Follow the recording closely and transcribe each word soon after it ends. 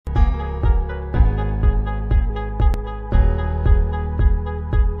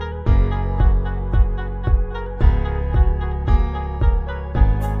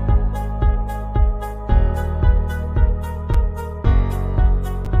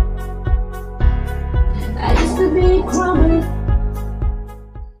Welcome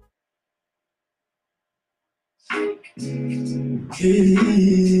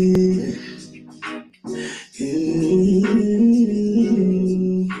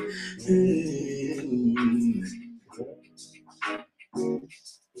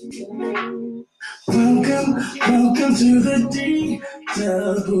to the DW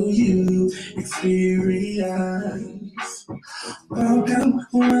Experience. Welcome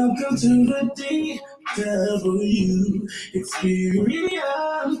to the DW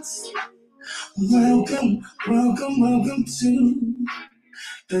Experience. Welcome to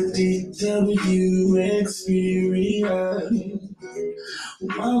the DW Experience.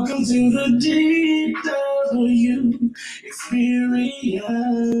 Welcome to the DW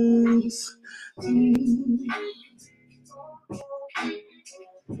Experience.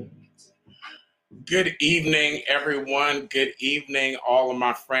 Good evening, everyone. Good evening, all of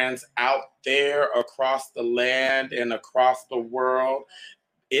my friends out there across the land and across the world.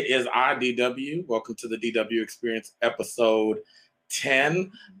 It is DW. Welcome to the DW Experience episode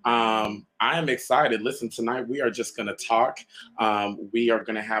 10. I am excited. Listen, tonight we are just going to talk. We are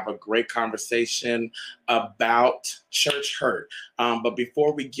going to have a great conversation about church hurt. But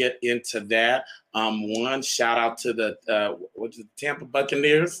before we get into that, one shout out to the Tampa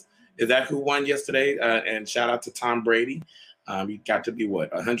Buccaneers. Is that who won yesterday? And shout out to Tom Brady. He got to be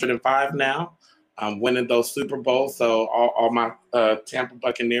 105 now. Winning those Super Bowls. So all my Tampa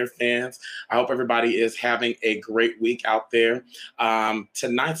Buccaneer fans, I hope everybody is having a great week out there.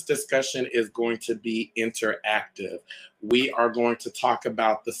 Tonight's discussion is going to be interactive. We are going to talk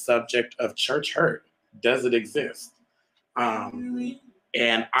about the subject of church hurt. Does it exist?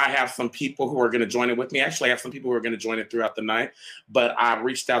 And I have some people who are going to join it with me. Actually, I have some people who are going to join it throughout the night. But I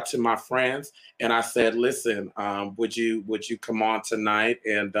reached out to my friends and I said, listen, would you come on tonight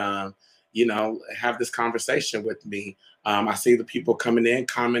and have this conversation with me? I see the people coming in.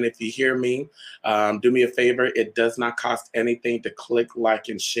 Comment if you hear me. Do me a favor. It does not cost anything to click, like,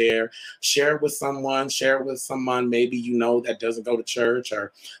 and share. Share it with someone. Share it with someone maybe you know that doesn't go to church,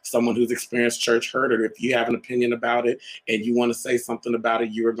 or someone who's experienced church hurt. Or if you have an opinion about it and you want to say something about it,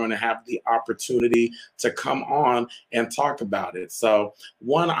 you are going to have the opportunity to come on and talk about it. So,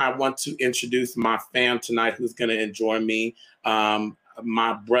 one, I want to introduce my fam tonight who's going to enjoy me.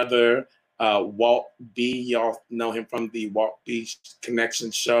 My brother, Walt B. Y'all know him from the Walt B.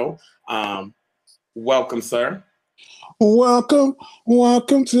 Connection show. Welcome, sir. Welcome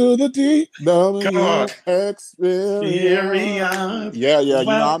to the DW Experience. Yeah,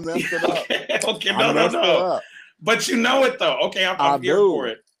 I messed it up. Okay, no. But you know it, though. Okay, I'm here for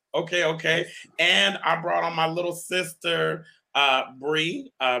it. Okay. And I brought on my little sister,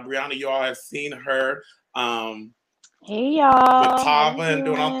 Bree. Brianna, you all have seen her. Hey, y'all. With Tava and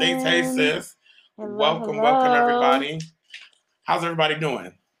doing all things. Hey, sis. Welcome, everybody. How's everybody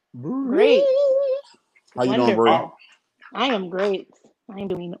doing? Great. How you doing, Bree? I am great. I am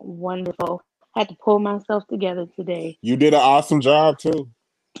doing wonderful. I had to pull myself together today. You did an awesome job, too.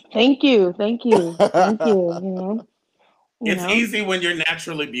 Thank you. It's easy when you're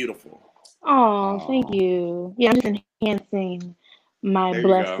naturally beautiful. Oh, thank you. Yeah, I'm just enhancing my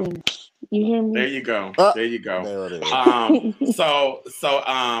blessings. You hear me? There you go. There it is.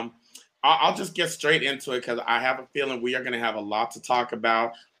 I'll just get straight into it because I have a feeling we are going to have a lot to talk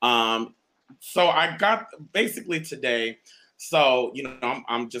about. So I got basically today. So,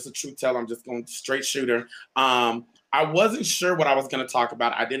 I'm just a truth teller. I'm just going straight shooter. I wasn't sure what I was going to talk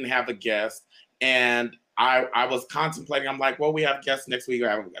about. I didn't have a guest. And I was contemplating. I'm like, well, we have guests next week.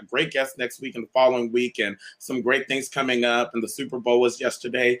 I have a great guest next week and the following week, and some great things coming up. And the Super Bowl was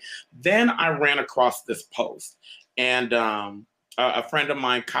yesterday. Then I ran across this post, and a friend of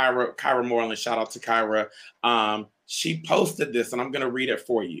mine, Kyra Moreland, shout out to Kyra. She posted this, and I'm going to read it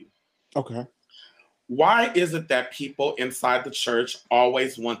for you. Okay. Why is it that people inside the church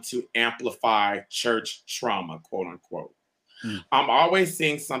always want to amplify church trauma, quote unquote? I'm always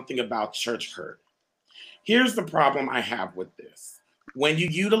seeing something about church hurt. Here's the problem I have with this. When you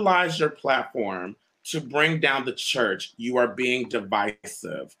utilize your platform to bring down the church, you are being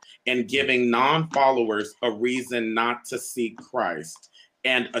divisive and giving non-followers a reason not to seek Christ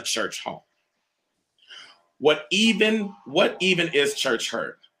and a church home. What even is church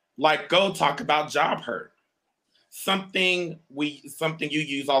hurt? Like, go talk about job hurt. Something you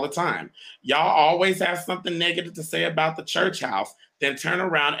use all the time. Y'all always have something negative to say about the church house, then turn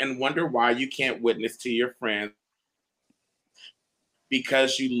around and wonder why you can't witness to your friends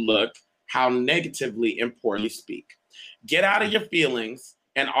because you look how negatively important you speak. Get out of your feelings,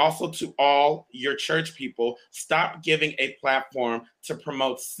 and also to all your church people, stop giving a platform to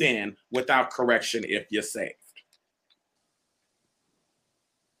promote sin without correction if you're saved.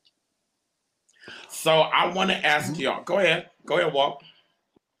 So I want to ask y'all. Go ahead, Walt.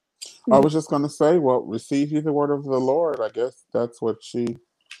 I was just going to say, well, receive ye the word of the Lord. I guess that's what she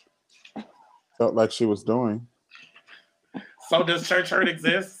felt like she was doing. So does church hurt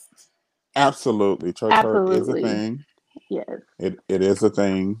exist? Absolutely. Church hurt is a thing. Yes. It is a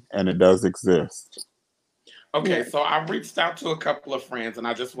thing, and it does exist. Okay, yes. so I reached out to a couple of friends, and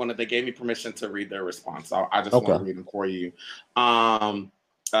they gave me permission to read their response. So I just want to read them for you. An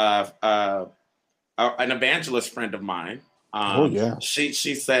evangelist friend of mine, she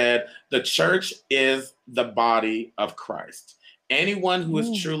said, the church is the body of Christ. Anyone who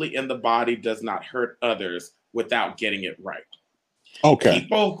is truly in the body does not hurt others without getting it right. Okay.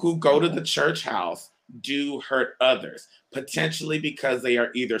 People who go to the church house do hurt others, potentially because they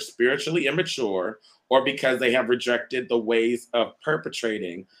are either spiritually immature or because they have rejected the ways of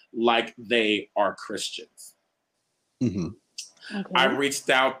perpetrating like they are Christians. Mm-hmm. Okay. I reached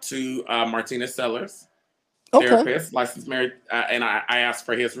out to Martina Sellers, therapist, licensed married, and I asked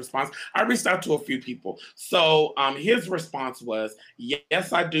for his response. I reached out to a few people. So his response was,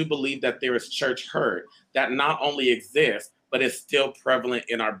 yes, I do believe that there is church hurt that not only exists, but is still prevalent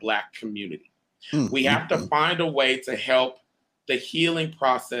in our Black community. Mm-hmm. We have to find a way to help the healing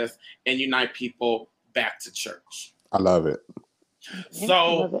process and unite people back to church. I love it.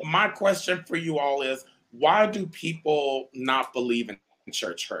 So my question for you all is, why do people not believe in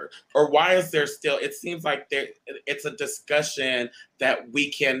church hurt? Or why is there still, it seems like it's a discussion that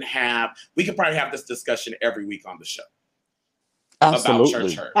we can have. We could probably have this discussion every week on the show. Absolutely. About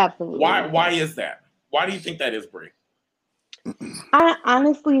church hurt. Absolutely. Why is that? Why do you think that is, Brie? I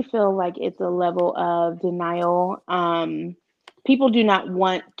honestly feel like it's a level of denial. People do not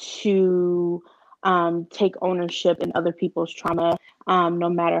want to take ownership in other people's trauma, no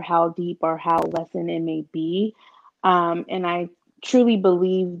matter how deep or how lessened it may be. And I truly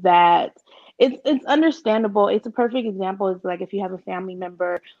believe that it's understandable. It's a perfect example. It's like if you have a family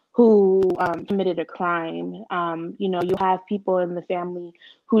member who committed a crime, you have people in the family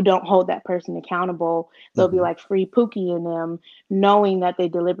who don't hold that person accountable. They'll be like free Pookie in them, knowing that they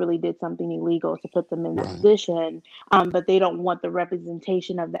deliberately did something illegal to put them in that position, but they don't want the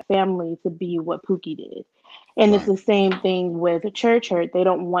representation of that family to be what Pookie did. And it's the same thing with church hurt. They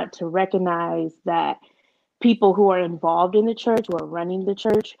don't want to recognize that people who are involved in the church, who are running the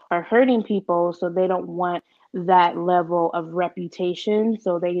church, are hurting people, so they don't want that level of reputation,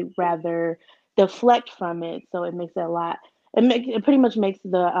 so they rather deflect from it. So it makes it a lot. It pretty much makes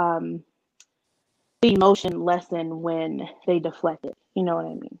the emotion lessen when they deflect it. You know what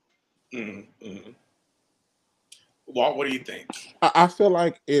I mean? Mm-hmm. Walt, what do you think? I feel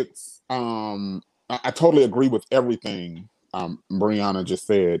like it's. I totally agree with everything Brianna just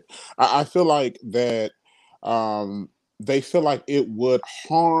said. I feel like that. They feel like it would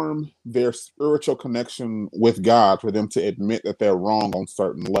harm their spiritual connection with God for them to admit that they're wrong on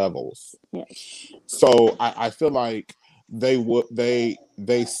certain levels. Yes. So I feel like they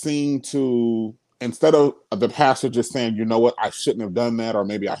seem to, instead of the pastor just saying, you know what, I shouldn't have done that, or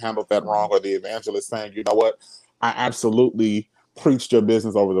maybe I handled that wrong, or the evangelist saying, you know what, I absolutely preached your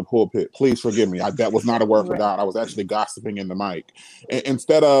business over the pulpit. Please forgive me. That was not a word for God. I was actually gossiping in the mic.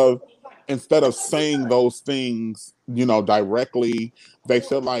 Instead of saying those things, directly, they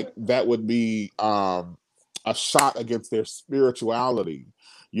feel like that would be a shot against their spirituality,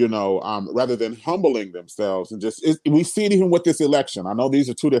 rather than humbling themselves. And we see it even with this election. I know these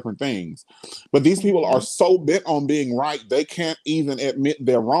are two different things, but these people are so bent on being right, they can't even admit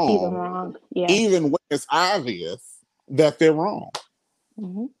they're wrong, even when it's obvious that they're wrong.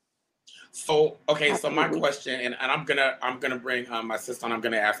 Mm-hmm. So, okay, so my question, and I'm gonna bring my sister on. I'm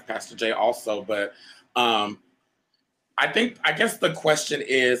gonna ask Pastor Jay also, but I guess the question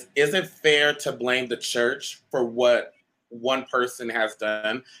is it fair to blame the church for what one person has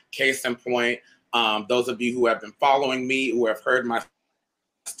done? Case in point, those of you who have been following me, who have heard my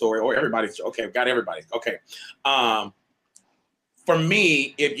story, or everybody's okay, got everybody. Okay. For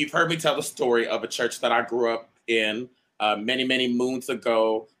me, if you've heard me tell the story of a church that I grew up in many, many moons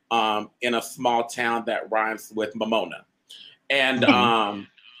ago, in a small town that rhymes with Pomona. And I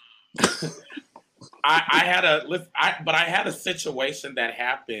had a situation that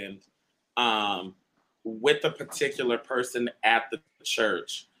happened with a particular person at the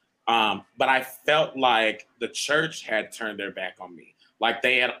church. But I felt like the church had turned their back on me. Like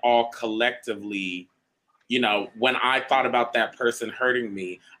they had all collectively, when I thought about that person hurting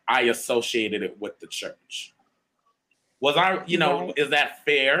me, I associated it with the church. Was I, is that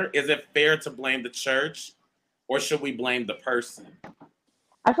fair? Is it fair to blame the church, or should we blame the person?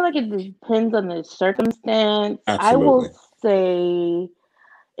 I feel like it depends on the circumstance. Absolutely. I will say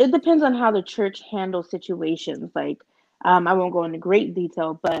it depends on how the church handles situations. Like, I won't go into great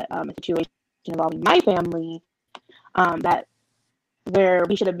detail, but a situation involving my family, that where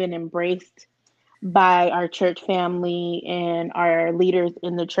we should have been embraced by our church family and our leaders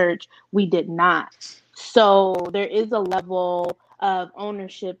in the church, we did not. So there is a level of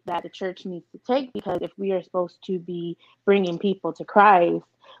ownership that the church needs to take, because if we are supposed to be bringing people to Christ,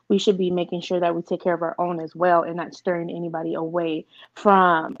 we should be making sure that we take care of our own as well and not stirring anybody away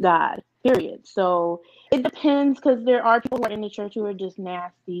from God, period. So it depends, because there are people who are in the church who are just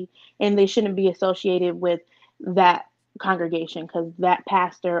nasty and they shouldn't be associated with that congregation, because that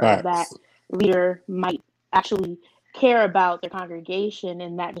pastor or that Facts. leader might actually care about their congregation,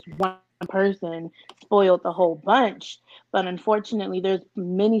 and that just one person spoiled the whole bunch. But unfortunately, there's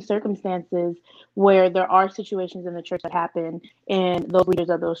many circumstances where there are situations in the church that happen, and those leaders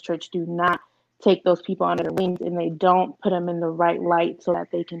of those church do not take those people under their wings, and they don't put them in the right light so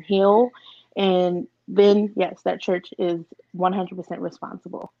that they can heal. And then, yes, that church is 100%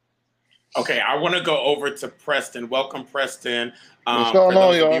 responsible. Okay, I want to go over to Preston. Welcome, Preston. What's For going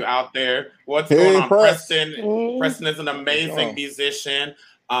on, those of y'all? you out there, what's going Hey, on? press. Hey. Preston is an What's amazing going musician.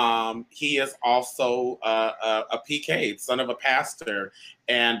 He is also a PK, son of a pastor,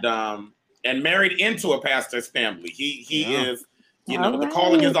 and married into a pastor's family. He Yeah. is, All the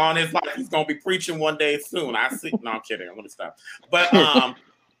calling is right. on his life. He's going to be preaching one day soon. I see. No, I'm kidding. Let me stop. But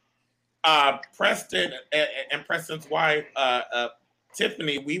Preston and Preston's wife,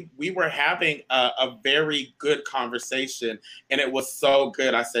 Tiffany, we were having a very good conversation, and it was so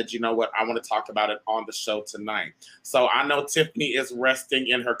good. I said, you know what, I want to talk about it on the show tonight. So I know Tiffany is resting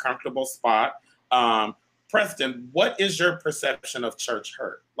in her comfortable spot. Preston, what is your perception of church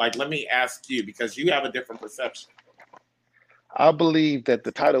hurt? Like, let me ask you, because you have a different perception. I believe that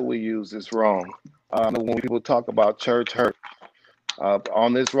the title we use is wrong. When people talk about church hurt,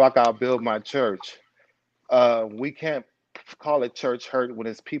 on this rock I'll build my church. We can't call it church hurt when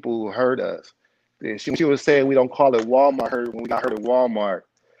it's people who hurt us. She was saying we don't call it Walmart hurt when we got hurt at Walmart.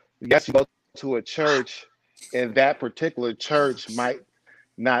 Yes, you go to a church, and that particular church might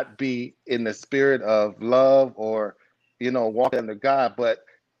not be in the spirit of love or, walk under God. But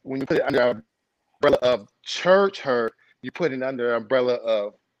when you put it under an umbrella of church hurt, you put it under an umbrella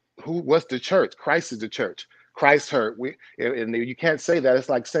of what's the church? Christ is the church. Christ hurt. And you can't say that. It's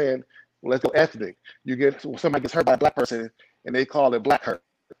like saying, let's go ethnic. Somebody gets hurt by a black person and they call it black hurt.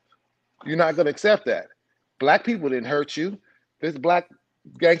 You're not going to accept that. Black people didn't hurt you. This black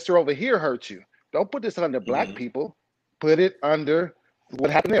gangster over here hurt you. Don't put this under black people. Put it under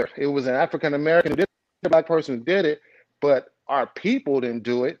what happened there. It was an African American who did it, a black person who did it, but our people didn't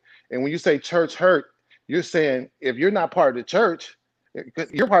do it. And when you say church hurt, you're saying if you're not part of the church,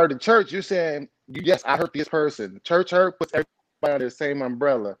 you're part of the church, you're saying, yes, I hurt this person. Church hurt puts everybody under the same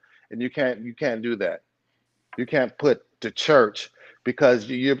umbrella, and you can't do that. You can't put the church, because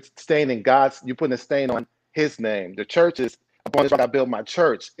you're staining God's, you're putting a stain on his name. The church is, upon this rock I build my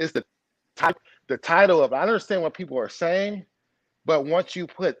church. It's the title of it. I understand what people are saying, but once you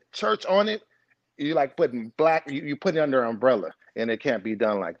put church on it, you like putting black, you put it under an umbrella, and it can't be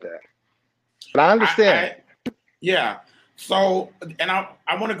done like that. But I understand. Yeah. So, and I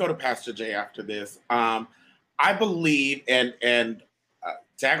want to go to Pastor Jay after this. I believe, and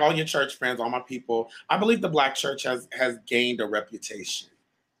tag all your church friends, all my people, I believe the Black church has gained a reputation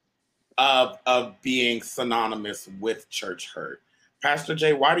of being synonymous with church hurt. Pastor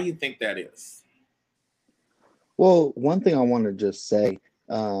Jay, why do you think that is? Well, one thing I want to just say,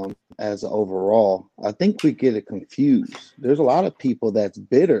 as overall, I think we get it confused. There's a lot of people that's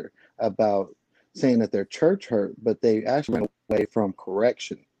bitter about saying that their church hurt, but they actually ran away from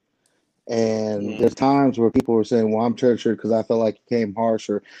correction. And there's times where people were saying, well, I'm church hurt because I felt like it came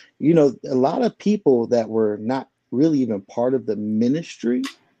harsher. A lot of people that were not really even part of the ministry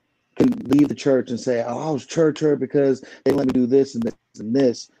can leave the church and say, oh, I was church hurt because they let me do this and this and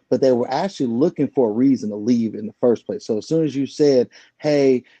this, but they were actually looking for a reason to leave in the first place. So as soon as you said,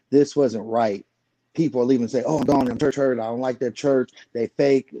 hey, this wasn't right, people are leaving and say, oh, I'm gone, I'm church hurt, I don't like that church, they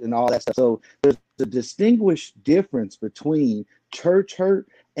fake and all that stuff. So there's a distinguished difference between church hurt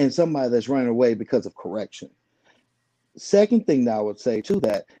and somebody that's running away because of correction. Second thing that I would say to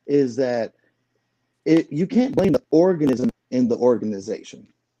that is that you can't blame the organism in the organization.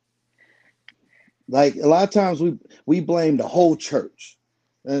 Like a lot of times we blame the whole church.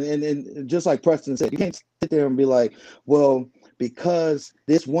 And just like Preston said, you can't sit there and be like, well, because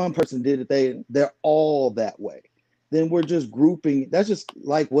this one person did it, they're all that way. Then we're just grouping. That's just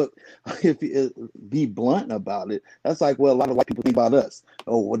like what, if you be blunt about it, that's like what a lot of white people think about us.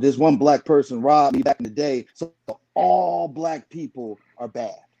 Oh, well, this one black person robbed me back in the day, so all black people are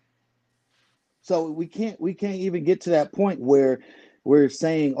bad. So we can't even get to that point where we're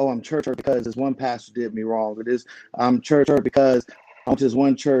saying, oh, I'm church hurt because this one pastor did me wrong, or this I'm church hurt because I went to this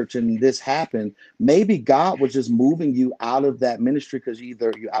one church and this happened. Maybe God was just moving you out of that ministry because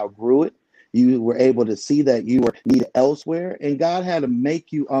either you outgrew it, you were able to see that you were needed elsewhere, and God had to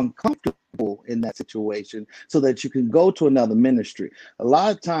make you uncomfortable in that situation so that you can go to another ministry. A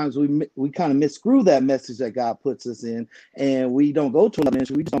lot of times we kind of misscrew that message that God puts us in, and we don't go to another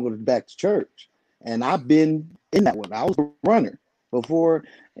ministry. We just don't go back to church. And I've been in that one. I was a runner. Before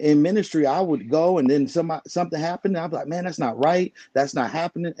in ministry, I would go and then something happened. And I'd be like, man, that's not right. That's not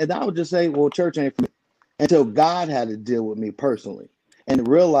happening. And I would just say, well, church ain't for me. Until God had to deal with me personally and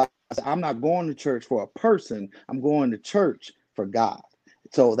realize I'm not going to church for a person. I'm going to church for God,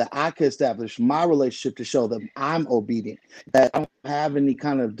 so that I could establish my relationship to show them I'm obedient, that I don't have any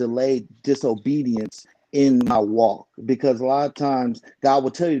kind of delayed disobedience in my walk. Because a lot of times God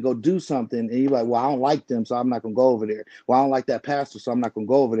will tell you to go do something and you're like, well, I don't like them, so I'm not going to go over there. Well, I don't like that pastor, so I'm not going to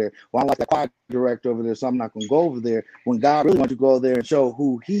go over there. Well, I don't like that choir director over there, so I'm not going to go over there. When God really wants you to go there and show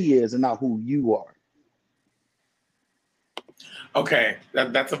who he is and not who you are. Okay,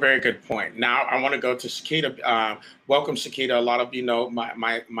 that's a very good point. Now I want to go to Shakita. Welcome, Shakita. A lot of you know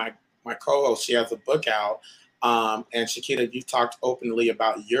my co-host. She has a book out, and Shakita, you talked openly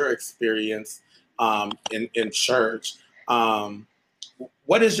about your experience in church.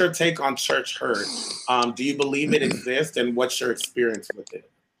 What is your take on church hurt? Do you believe it exists, and what's your experience with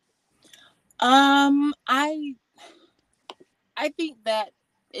it? I think that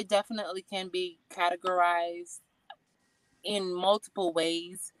it definitely can be categorized in multiple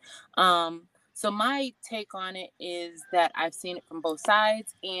ways. So my take on it is that I've seen it from both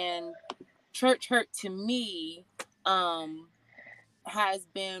sides, and church hurt to me has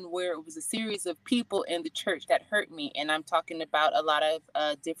been where it was a series of people in the church that hurt me, and I'm talking about a lot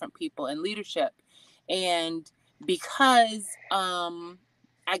of different people in leadership. And because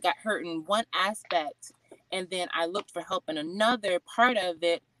I got hurt in one aspect and then I looked for help in another part of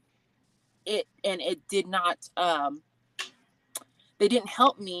it, it did not they didn't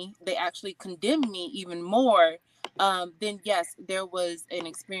help me. They actually condemned me even more. Then yes, there was an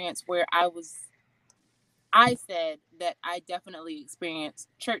experience where I said that I definitely experienced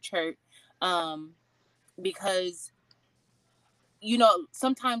church hurt, because, you know,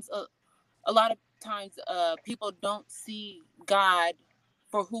 sometimes a lot of times people don't see God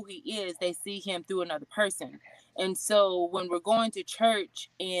for who he is. They see him through another person. And so when we're going to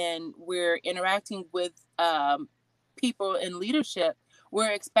church and we're interacting with people in leadership,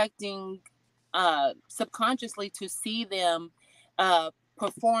 we're expecting subconsciously to see them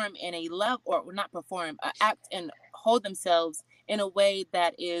perform in a level, or not perform, act and hold themselves in a way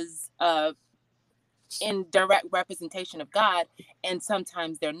that is in direct representation of God, and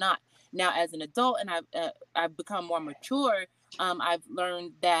sometimes they're not. Now, as an adult, and I've become more mature, I've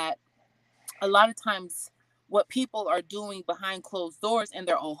learned that a lot of times what people are doing behind closed doors in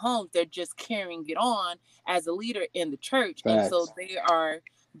their own homes, they're just carrying it on as a leader in the church. Facts. And so they are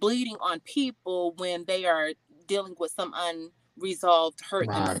bleeding on people when they are dealing with some unresolved hurt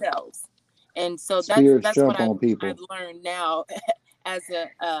themselves. And so that's what I've learned now as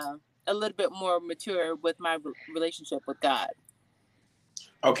a little bit more mature with my relationship with God.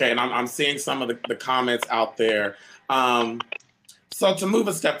 Okay, and I'm seeing some of the comments out there. So to move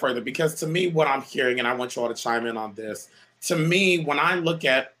a step further, because to me, what I'm hearing, and I want you all to chime in on this, to me, when I look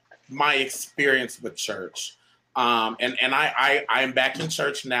at my experience with church, and I am back in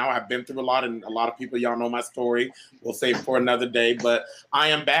church now. I've been through a lot, and a lot of people, y'all know my story. We'll save it for another day, but I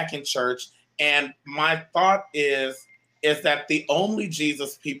am back in church, and my thought is that the only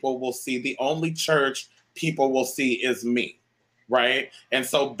Jesus people will see, the only church people will see is me, right? And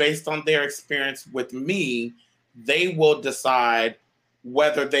so based on their experience with me, they will decide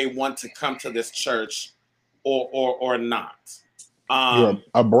whether they want to come to this church or not. You're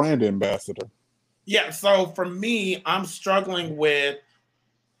a brand ambassador. Yeah. So for me, I'm struggling with,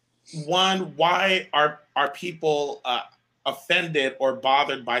 one, why are people offended or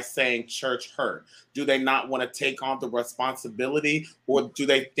bothered by saying church hurt? Do they not want to take on the responsibility, or do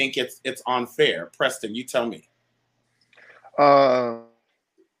they think it's unfair? Preston, you tell me.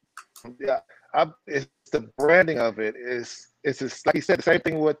 Yeah, it's the branding of it. It's just, like you said, the same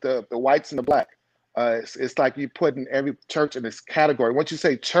thing with the whites and the black. It's like you putting every church in this category. Once you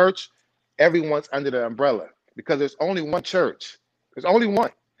say church, everyone's under the umbrella, because there's only one church. There's only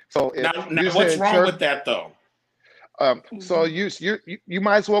one. So now what's wrong with that, though? So Mhm. you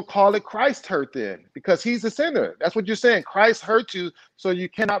might as well call it Christ hurt then, because he's the sinner. That's what you're saying. Christ hurt you, so you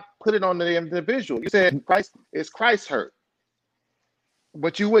cannot put it on the individual. You said Christ hurt,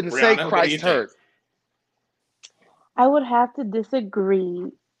 but you wouldn't say Brianna, what do you Christ think? hurt. I would have to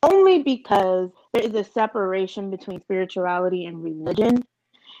disagree only because there is a separation between spirituality and religion.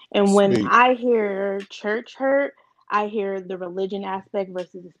 And when Speak. I hear church hurt, I hear the religion aspect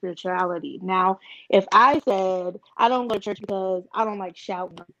versus the spirituality. Now, if I said I don't go to church because I don't like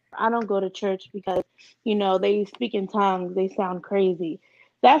shouting, I don't go to church because, they speak in tongues, they sound crazy.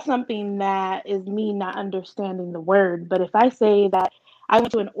 That's something that is me not understanding the word. But if I say that I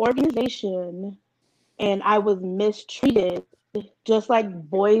went to an organization and I was mistreated, just like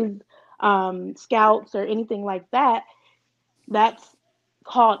boys, scouts, or anything like that, that's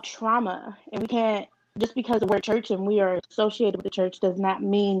called trauma. And we can't, just because we're a church and we are associated with the church, does not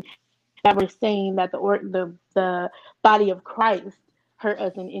mean that we're saying that the body of Christ hurt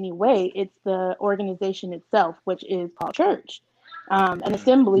us in any way. It's the organization itself, which is called church, an Mm.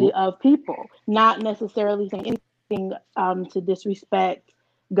 assembly of people, not necessarily saying anything to disrespect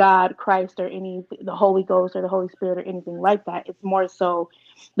God, Christ, or the Holy Ghost or the Holy Spirit or anything like that. It's more so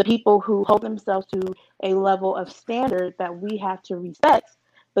the people who hold themselves to a level of standard that we have to respect,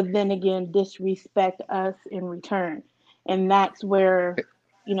 but then again disrespect us in return. And that's where,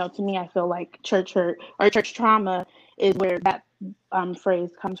 to me, I feel like church hurt or church trauma is where that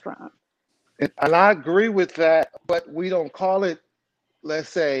phrase comes from. And I agree with that, but we don't call it, let's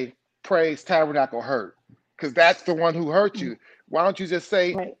say, Praise Tabernacle hurt, because that's the one who hurt you. Why don't you just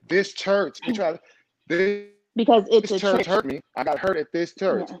say Right. this church? This Because it's a church church. hurt me. I got hurt at this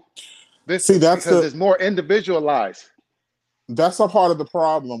church. Yeah. This See, that's because the it's more individualized. that's a part of the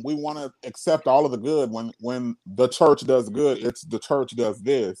problem. We want to accept all of the good when the church does good. It's the church does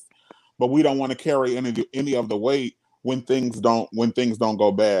this, but we don't want to carry any of the weight when things don't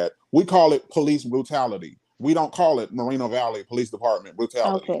go bad. We call it police brutality. We don't call it Moreno Valley Police Department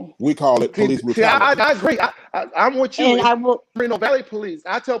brutality. Okay. We call it police brutality. I agree. I'm with you. And It's I will. Reno Valley Police.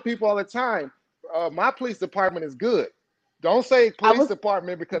 I tell people all the time, my police department is good. Don't say I police was.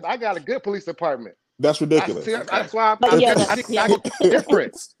 department, because I got a good police department. That's ridiculous. Okay. That's why But yeah, I yeah. think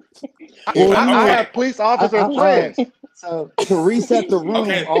different. Well, I Okay. have police I, officer I, friends. so to reset the room,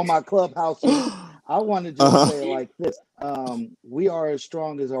 Okay. all my clubhouses, I want to just Uh-huh. say it like this: we are as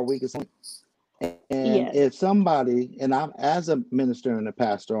strong as our weakest link. And Yes. if somebody, and I'm as a minister and a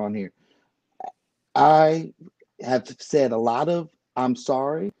pastor on here, I have said a lot of "I'm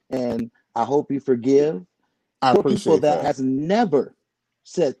sorry" and "I hope you forgive" I for people appreciate that that. has never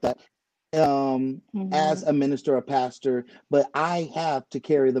said that as Mhm. a minister or pastor, but I have to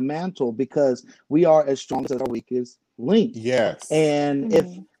carry the mantle because we are as strong as our weakest link. Yes. And if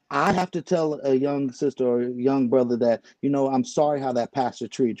Mhm. I have to tell a young sister or a young brother that, I'm sorry how that pastor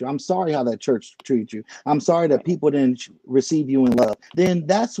treated you. I'm sorry how that church treated you. I'm sorry that Right. people didn't receive you in love. Then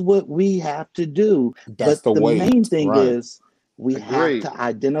that's what we have to do. That's But the the main weight. thing Right. is we have Agreed. to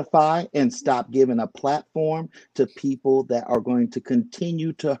identify and stop giving a platform to people that are going to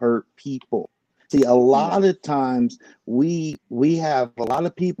continue to hurt people. See, a lot Right. of times we have a lot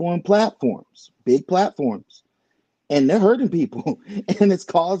of people in platforms, big platforms, and they're hurting people, and it's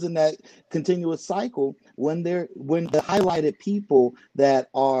causing that continuous cycle when the highlighted people that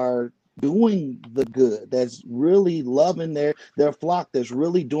are doing the good, that's really loving their flock, that's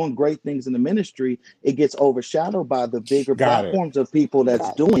really doing great things in the ministry, it gets overshadowed by the bigger Got it. platforms of people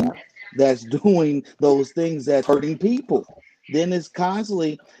Got it. Yeah. that's doing those things that's hurting people. Then it's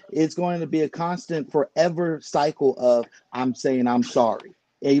going to be a constant forever cycle of I'm saying I'm sorry,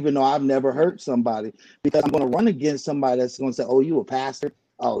 even though I've never hurt somebody, because I'm going to run against somebody that's going to say, "Oh, you a pastor?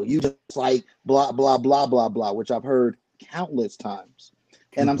 Oh, you just like blah blah blah blah blah," which I've heard countless times.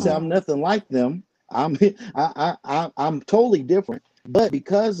 And I'm saying I'm Mhm. nothing like them. I'm totally different. But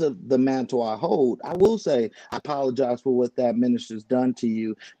because of the mantle I hold, I will say I apologize for what that minister's done to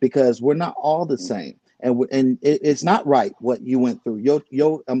you, because we're not all the same. And it's not right what you went through.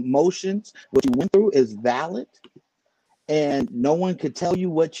 Your emotions, what you went through, is valid, and no one could tell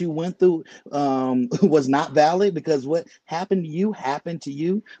you what you went through was not valid, because what happened to you happened to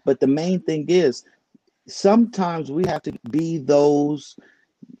you. But the main thing is, sometimes we have to be those,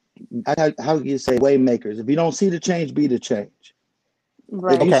 how you say, way makers. If you don't see the change, be the change. If you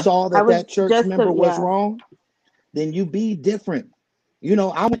Right. Okay. saw I was that church just member to, was yeah. wrong, then you be different.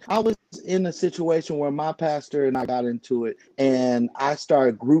 I was in a situation where my pastor and I got into it, and I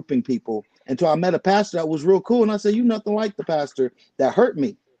started grouping people until I met a pastor that was real cool. And I said, "You nothing like the pastor that hurt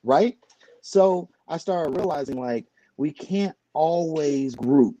me," right? So I started realizing, like, we can't always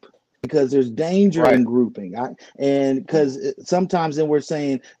group. because there's danger Right. in grouping. And because sometimes then we're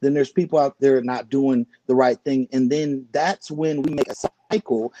saying then there's people out there not doing the right thing, and then that's when we make a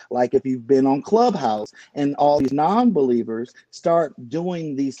cycle. Like if you've been on Clubhouse and all these non-believers start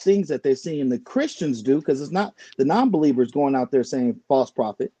doing these things that they're seeing the Christians do, because it's not the non-believers going out there saying false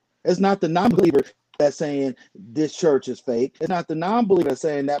prophet. It's not the non-believer that's saying this church is fake. It's not the non-believer that's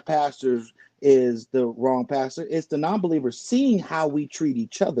saying that pastor is the wrong pastor. It's the non-believer seeing how we treat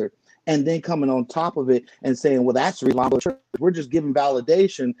each other and then coming on top of it and saying, well, that's the reason why church. We're just giving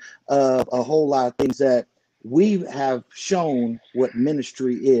validation of a whole lot of things that we have shown what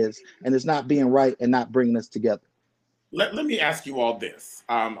ministry is, and it's not being right and not bringing us together. Let me ask you all this,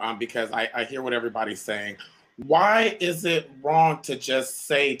 because I hear what everybody's saying. Why is it wrong to just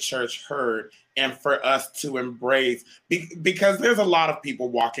say church hurt and for us to embrace? Because there's a lot of people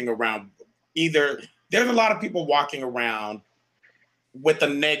walking around. There's a lot of people walking around with a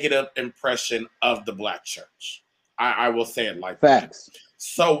negative impression of the Black church. I will say it like Facts. that.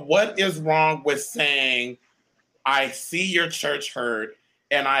 So what is wrong with saying, I see your church hurt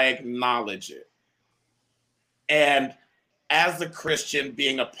and I acknowledge it? And as a Christian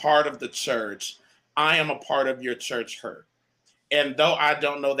being a part of the church, I am a part of your church hurt. And though I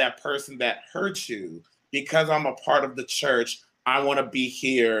don't know that person that hurt you, because I'm a part of the church, I want to be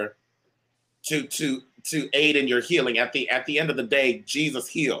here to aid in your healing. At the end of the day, Jesus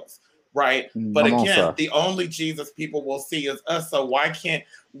heals, right? But Come on, again, sir. the only Jesus people will see is us. So why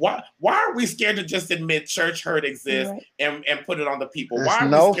are we scared to just admit church hurt exists Right. and put it on the people? There's Why are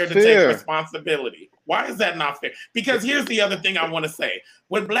no we scared to fear. take responsibility? Why is that not fair? Because here's the other thing I want to say.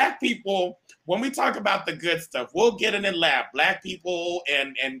 With Black people, when we talk about the good stuff, we'll get in and laugh. Black people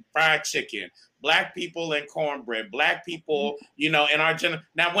and fried chicken, Black people and cornbread, Black people, in our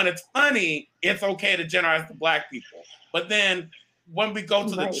now when it's funny, it's okay to generalize the Black people. But then when we go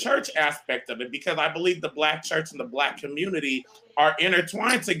to the Right. church aspect of it, because I believe the Black church and the Black community are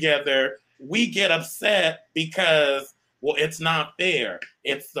intertwined together, we get upset because, well, it's not fair.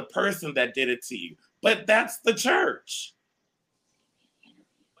 It's the person that did it to you. But that's the church.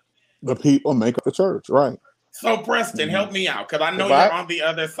 The people make up the church, right? So Preston, help me out, because I know The you're Bi- on the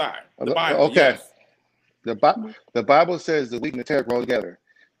other side. The Bible, Okay. yes. The Bible says the weak and the tear grow together.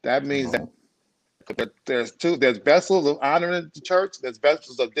 That means that there's vessels of honor in the church, there's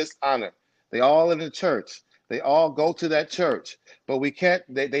vessels of dishonor. They all in the church. They all go to that church, but we can't.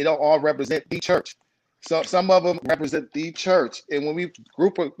 They don't all represent the church. So some of them represent the church, and when we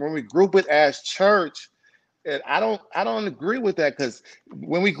group it as church, and I don't agree with that, because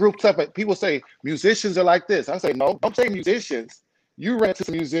when we group stuff, people say musicians are like this. I say no, don't say musicians. You ran to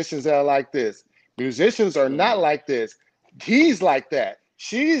some musicians that are like this. Musicians are not like this. He's like that.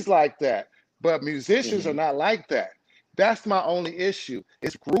 She's like that. But musicians are not like that. That's my only issue.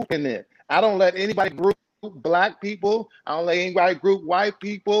 It's grouping it. I don't let anybody group Black people. I don't let anybody group white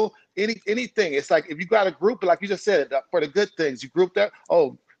people. Anything. It's like if you got a group, like you just said, for the good things, you group that.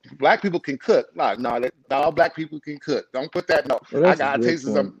 Oh, Black people can cook. No, not all Black people can cook. Don't put that. No, Well, I that's a got good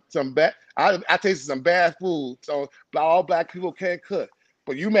tasted point. some bad. I tasted some bad food. So all Black people can't cook.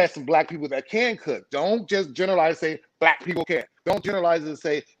 But you met some Black people that can cook. Don't just generalize and say Black people can't. Don't generalize and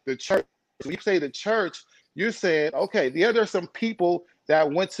say the church. When you say the church, you're saying, okay, there are some people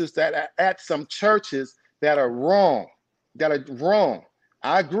that went to that at some churches that are wrong.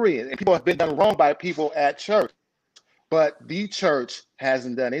 I agree. And people have been done wrong by people at church. But the church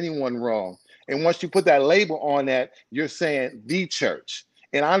hasn't done anyone wrong. And once you put that label on that, you're saying the church.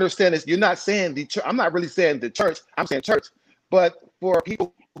 And I understand this. You're not saying the church. I'm not really saying the church. I'm saying church. But for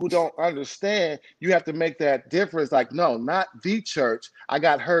people who don't understand, you have to make that difference. Like, no, not the church. I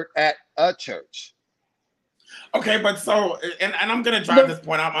got hurt at a church. Okay, but so, and I'm going to drive this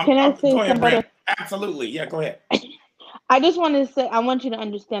point out. Can I say go ahead, something? Brent. Absolutely. Yeah, go ahead. I just want to say, I want you to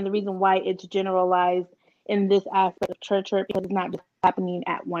understand the reason why it's generalized in this aspect of church hurt, because it's not just happening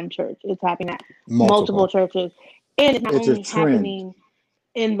at one church. It's happening at multiple churches. And it's not It's a only trend. happening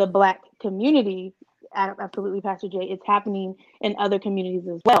in the Black community. Absolutely, Pastor Jay. It's happening in other communities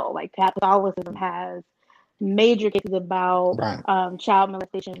as well. Like Catholicism has major cases about child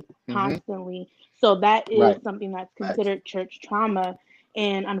molestation constantly. So that is something that's considered church trauma.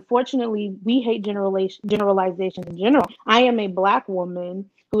 And unfortunately, we hate generalizations in general. I am a Black woman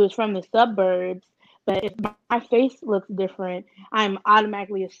who is from the suburbs, but if my face looks different, I'm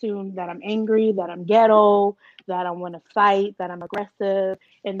automatically assumed that I'm angry, that I'm ghetto, that I want to fight, that I'm aggressive,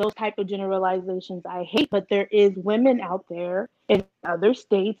 and those type of generalizations I hate. But there is women out there in other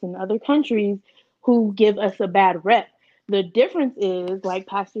states and other countries who give us a bad rep. The difference is, like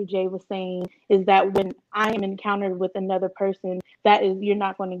Pastor Jay was saying, is that when I am encountered with another person, that is, you're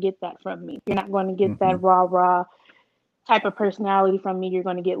not going to get that from me. You're not going to get that raw type of personality from me. You're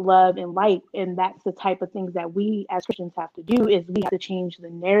going to get love and light, and that's the type of things that we as Christians have to do. Is we have to change the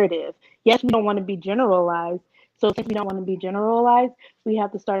narrative. Yes, we don't want to be generalized. So since we don't want to be generalized, we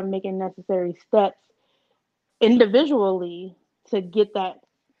have to start making necessary steps individually to get that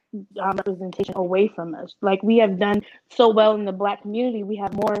representation away from us. Like we have done so well in the Black community. We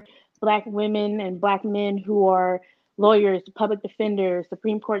have more Black women and Black men who are lawyers, public defenders,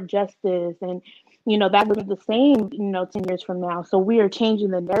 Supreme Court justice, and that wasn't the same 10 years from now. So we are changing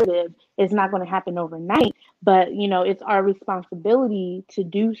the narrative. It's not going to happen overnight, but it's our responsibility to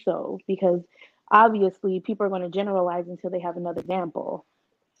do so, because obviously people are going to generalize until they have another example.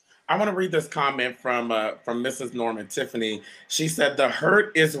 I want to read this comment from Mrs. Norman Tiffany. She said, "The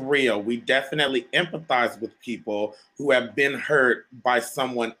hurt is real. We definitely empathize with people who have been hurt by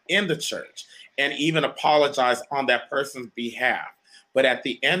someone in the church and even apologize on that person's behalf. But at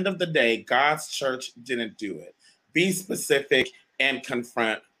the end of the day, God's church didn't do it. Be specific and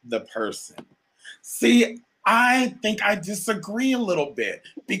confront the person." See, I think I disagree a little bit,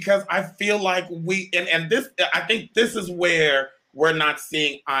 because I feel like I think this is where we're not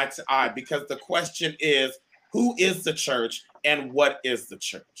seeing eye to eye, because the question is, who is the church and what is the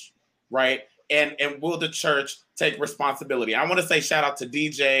church, right? And will the church take responsibility? I want to say shout out to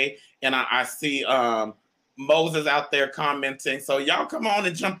DJ, and I see Moses out there commenting. So y'all come on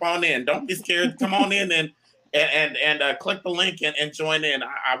and jump on in. Don't be scared. Come on in and click the link and join in.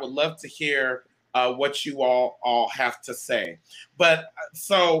 I would love to hear what you all have to say. But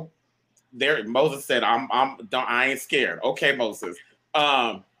so there, Moses said, I ain't scared. Okay, Moses.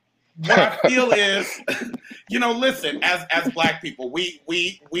 What I feel is, listen, as Black people,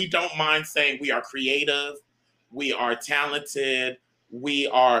 we don't mind saying we are creative, we are talented, we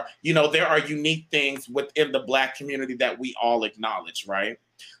are, there are unique things within the Black community that we all acknowledge, right?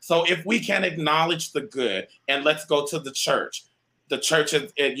 So if we can acknowledge the good, and let's go to the church. The church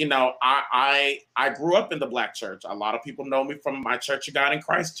is, I grew up in the Black church. A lot of people know me from my Church of God in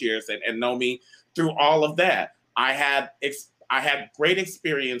Christ years and know me through all of that. I had great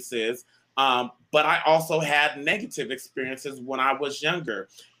experiences, but I also had negative experiences when I was younger.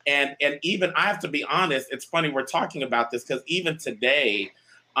 And even, I have to be honest, it's funny we're talking about this, because even today,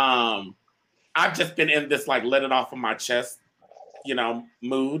 I've just been in this like let it off of my chest,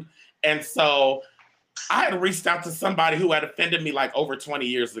 mood. And so I had reached out to somebody who had offended me like over 20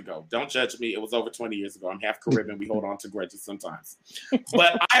 years ago. Don't judge me. It was over 20 years ago. I'm half Caribbean. We hold on to grudges sometimes.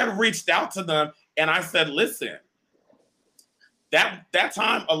 But I had reached out to them and I said, listen, that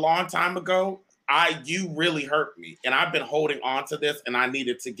time, a long time ago, you really hurt me. And I've been holding on to this, and I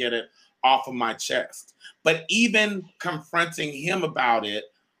needed to get it off of my chest. But even confronting him about it,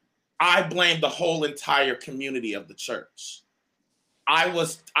 I blamed the whole entire community of the church. I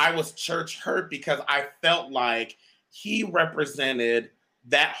was church hurt because I felt like he represented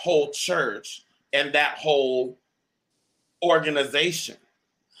that whole church and that whole organization.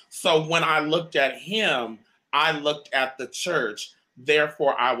 So when I looked at him, I looked at the church.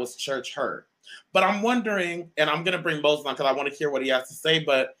 Therefore, I was church hurt. But I'm wondering, and I'm going to bring Moses on because I want to hear what he has to say,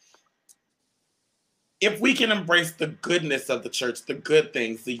 but if we can embrace the goodness of the church, the good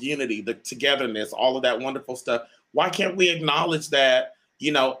things, the unity, the togetherness, all of that wonderful stuff, why can't we acknowledge that,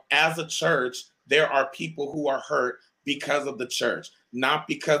 as a church, there are people who are hurt because of the church, not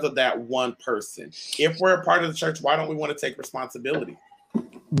because of that one person? If we're a part of the church, why don't we want to take responsibility?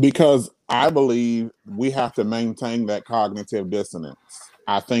 Because I believe we have to maintain that cognitive dissonance.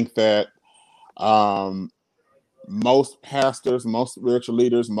 I think that most pastors, most spiritual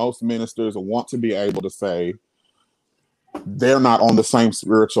leaders, most ministers want to be able to say they're not on the same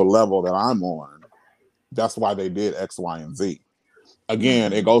spiritual level that I'm on. That's why they did X, Y, and Z.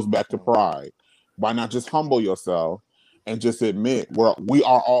 Again, it goes back to pride. Why not just humble yourself and just admit we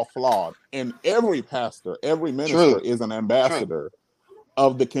are all flawed? And every pastor, every minister is an ambassador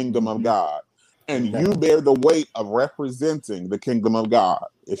of the kingdom of God. And you bear the weight of representing the kingdom of God.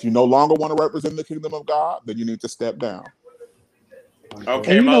 If you no longer want to represent the kingdom of God, then you need to step down.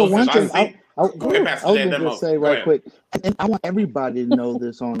 Okay, and Moses, one thing I was going to say right quick, and I want everybody to know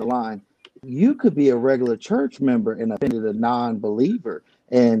this on the line. You could be a regular church member and offended a non-believer,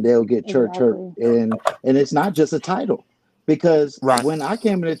 and they'll get church hurt. And it's not just a title. Because when I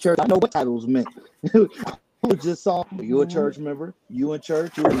came into church, I know what titles meant. I just saw you a church member, you in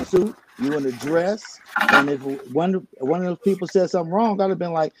church, you in a suit, you in a dress, and if one of those people said something wrong, I'd have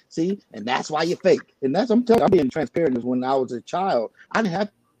been like, see, and that's why you're fake. And that's I'm being transparent. Is when I was a child, I didn't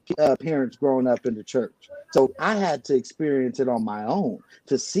have parents growing up in the church. So I had to experience it on my own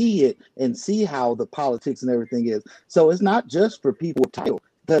to see it and see how the politics and everything is. So it's not just for people with title,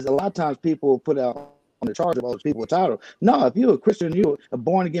 because a lot of times people put out on the charge of all those people with title. No, if you're a Christian, you're a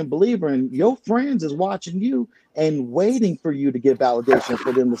born again believer, and your friends is watching you and waiting for you to get validation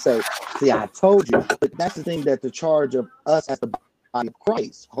for them to say, see, I told you. But that's the thing that the charge of us as the body of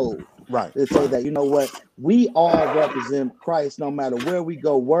Christ hold. Right. To say that, you know what, we all represent Christ no matter where we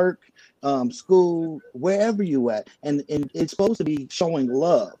go, work, school, wherever you at. And it's supposed to be showing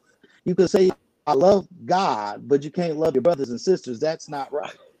love. You can say, I love God, but you can't love your brothers and sisters. That's not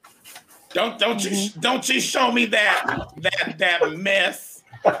right. Don't you show me that mess,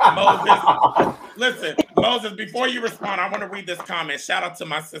 Moses. Listen, Moses, before you respond, I want to read this comment. Shout out to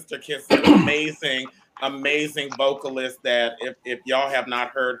my sister Kiss, amazing vocalist that if y'all have not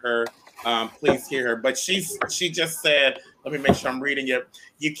heard her, please hear her. But she just said, let me make sure I'm reading it.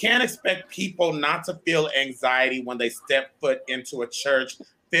 You can't expect people not to feel anxiety when they step foot into a church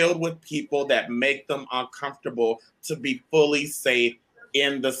filled with people that make them uncomfortable to be fully safe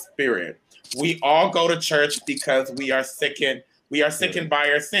in the spirit. We all go to church because we are sickened by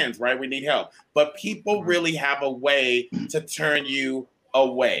our sins, right? We need help. But people really have a way to turn you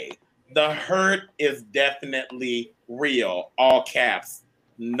away. The hurt is definitely real. All caps,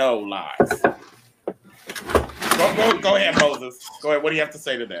 no lies. Go ahead, Moses. Go ahead. What do you have to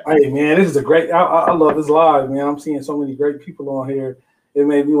say to that? Hey, man, this is a great. I love this live, man. I'm seeing so many great people on here. It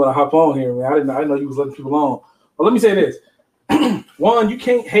made me want to hop on here, man. I didn't know you was letting people on. But let me say this: one, you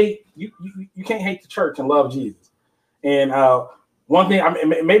can't hate you can't hate the church and love Jesus. And one thing,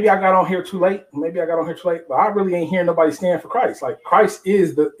 maybe I got on here too late. But I really ain't hearing nobody stand for Christ. Like Christ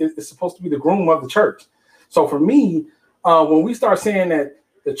is supposed to be the groom of the church. So for me, when we start saying that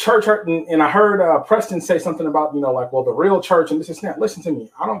the church hurt, and I heard Preston say something about, like, well, the real church and this and that. Listen to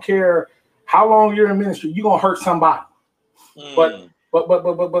me. I don't care how long you're in ministry, you're gonna hurt somebody. But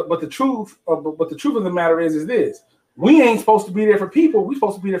the truth of the matter is this: we ain't supposed to be there for people. We're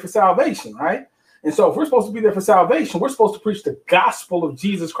supposed to be there for salvation, right? And so if we're supposed to be there for salvation, we're supposed to preach the gospel of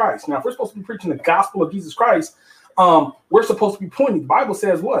Jesus Christ. Now, if we're supposed to be preaching the gospel of Jesus Christ, we're supposed to be pointing. The Bible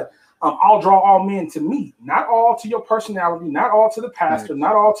says what? I'll draw all men to me, not all to your personality, not all to the pastor,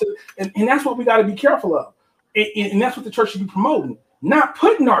 not all to, and that's what we got to be careful of. And that's what the church should be promoting, not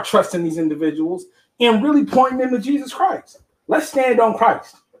putting our trust in these individuals and really pointing them to Jesus Christ. Let's stand on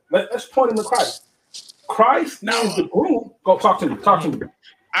Christ. Let's point them to Christ. Christ is the groom. Go talk to me.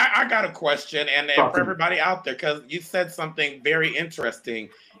 I got a question, and for everybody out there, because you said something very interesting.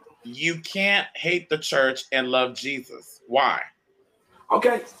 You can't hate the church and love Jesus. Why?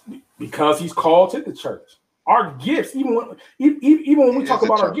 Okay, because he's called to the church. Our gifts, even when we talk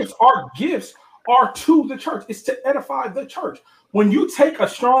about our gifts are to the church. It's to edify the church. When you take a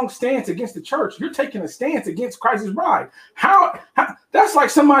strong stance against the church, you're taking a stance against Christ's bride. How that's like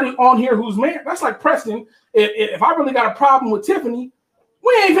somebody on here who's married. That's like Preston. If I really got a problem with Tiffany,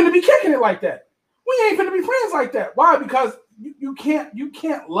 we ain't gonna be kicking it like that. We ain't gonna be friends like that. Why? Because you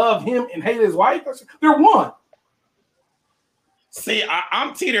can't love him and hate his wife. They're one. See,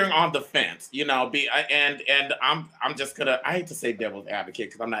 I'm teetering on the fence, and I'm just gonna. I hate to say devil's advocate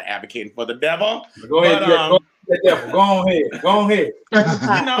because I'm not advocating for the devil. Go ahead, go ahead. Let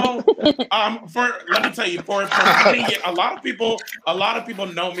me tell you, for many, a lot of people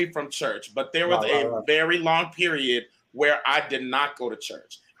know me from church, but there was a very long period where I did not go to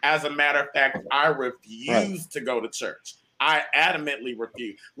church. As a matter of fact, I refused to go to church. I adamantly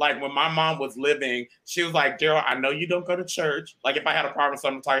refused. Like when my mom was living, she was like, Daryl, I know you don't go to church. Like if I had a problem with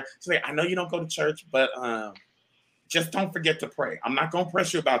something, she's like, I know you don't go to church, but just don't forget to pray. I'm not going to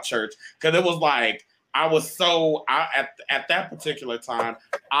press you about church. Because it was like, at that particular time,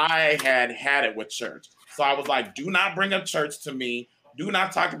 I had it with church. So I was like, do not bring up church to me. Do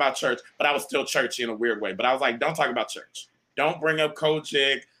not talk about church. But I was still churchy in a weird way. But I was like, don't talk about church. Don't bring up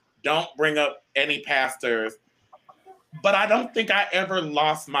Kojic. Don't bring up any pastors. But I don't think I ever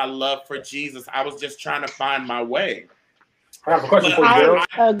lost my love for Jesus. I was just trying to find my way. I have a question for you, Daryl.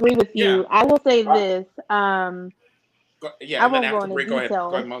 I agree with you. I will say this. I won't go into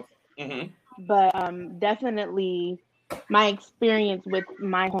details. But definitely my experience with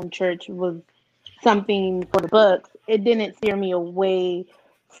my home church was something for the books. It didn't steer me away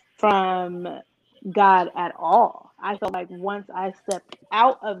from God at all. I felt like once I stepped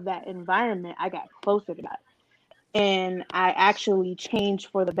out of that environment, I got closer to God. And I actually changed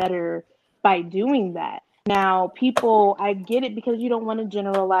for the better by doing that. Now, people, I get it because you don't want to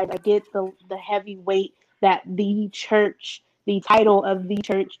generalize. I get the heavy weight that the church, the title of the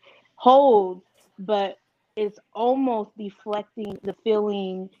church holds. But it's almost deflecting the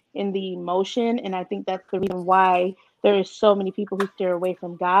feeling and the emotion. And I think that's the reason why there is so many people who steer away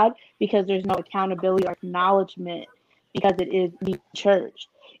from God, because there's no accountability or acknowledgement, because it is the church.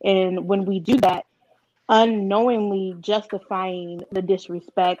 And when we do that, unknowingly justifying the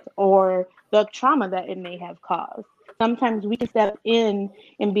disrespect or the trauma that it may have caused. Sometimes we can step in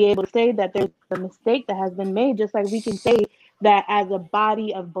and be able to say that there's a mistake that has been made, just like we can say that as a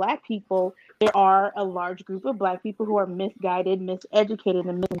body of Black people, there are a large group of Black people who are misguided, miseducated,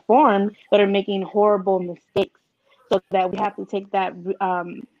 and misinformed that are making horrible mistakes. So that we have to take that,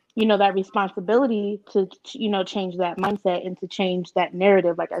 that responsibility to, change that mindset and to change that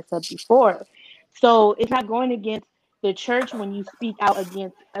narrative, like I said before. So it's not going against the church when you speak out with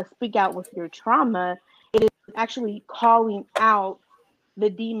your trauma. It is actually calling out the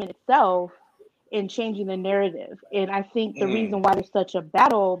demon itself and changing the narrative. And I think the reason why there's such a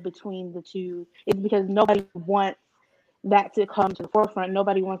battle between the two is because nobody wants that to come to the forefront.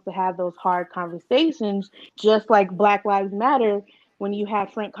 Nobody wants to have those hard conversations, just like Black Lives Matter. When you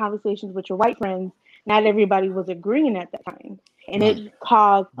had frank conversations with your white friends, not everybody was agreeing at that time. And it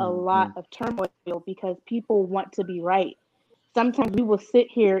caused a lot of turmoil because people want to be right. Sometimes we will sit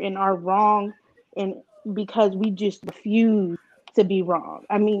here and are wrong, and because we just refuse to be wrong.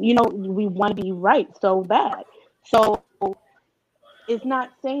 I mean, we want to be right so bad. So it's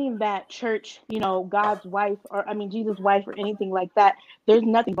not saying that church, God's wife, or Jesus' wife, or anything like that. There's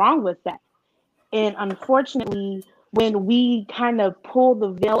nothing wrong with that. And unfortunately, when we kind of pull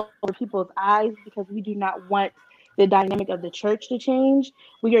the veil over people's eyes because we do not want the dynamic of the church to change,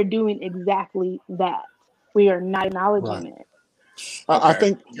 we are doing exactly that. We are not acknowledging it. Okay. I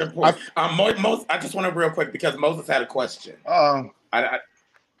think good point. I just want to real quick because Moses had a question. So I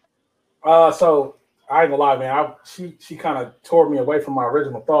ain't gonna lie, man. She kind of tore me away from my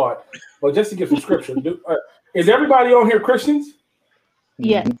original thought. But just to give some scripture, is everybody on here Christians?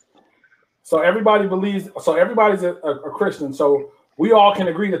 Yes. So everybody believes. So everybody's a Christian. So we all can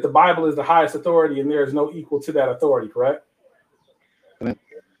agree that the Bible is the highest authority, and there is no equal to that authority. Correct?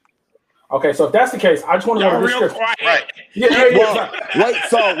 Okay, so if that's the case, I just want to go to this scripture. Quiet. Right.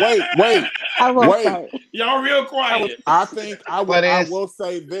 Wait. Y'all real quiet. I think I will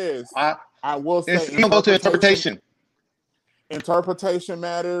say this. I will say it's go to interpretation. Interpretation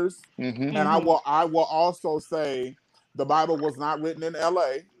matters. Mm-hmm. And I will also say the Bible was not written in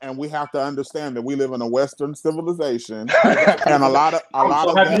LA, and we have to understand that we live in a Western civilization, and a lot of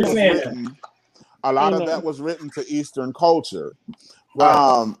that was written to Eastern culture.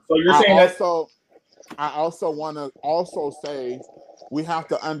 Right. So you're saying I also want to say we have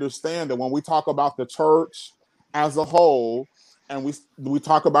to understand that when we talk about the church as a whole, and we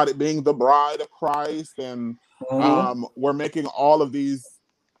talk about it being the bride of Christ, and we're making all of these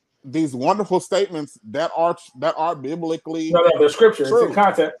wonderful statements that are biblically the scripture true. It's in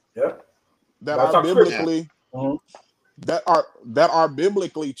context. Yeah. That are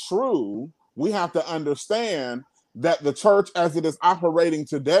biblically true. We have to understand that the church as it is operating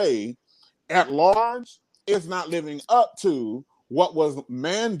today at large is not living up to what was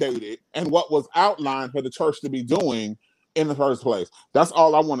mandated and what was outlined for the church to be doing in the first place. That's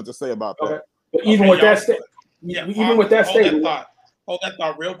all I wanted to say about that. Okay. But even with that statement, hold that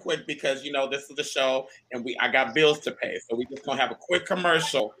thought real quick, because this is the show and I got bills to pay. So we just gonna have a quick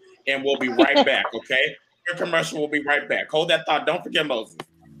commercial and we'll be right back. Okay? Quick commercial, we'll be right back. Hold that thought. Don't forget Moses.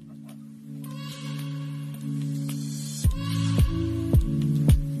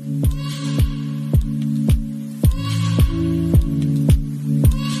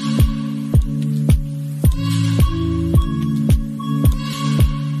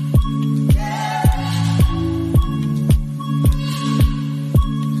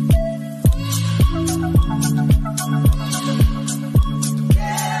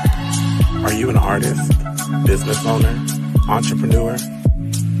 Are you an artist, business owner, entrepreneur?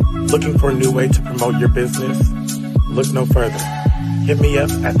 Looking for a new way to promote your business? Look no further. Hit me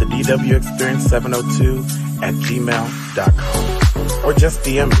up at the DW Experience 702 at gmail.com or just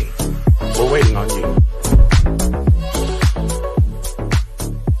DM me. We're waiting on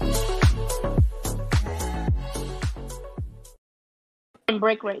you.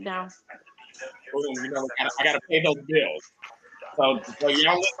 Break right now. I gotta pay those bills. So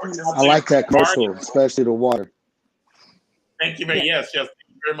y'all I like that commercial, especially the water. Thank you very yes, thank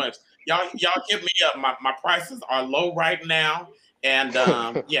you very much. Y'all hit me up. My prices are low right now, and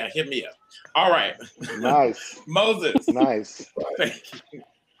hit me up. All right. Nice. Moses. Nice. Thank you.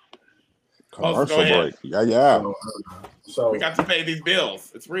 Commercial break. Yeah. So we got to pay these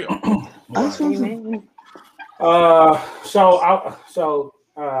bills. It's real. So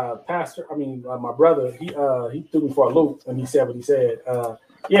my brother, he threw me for a loop when he said what he said.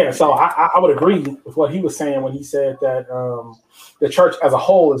 Yeah, so I would agree with what he was saying when he said that the church as a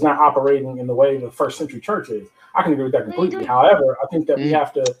whole is not operating in the way the first century church is. I can agree with that completely. However, I think that we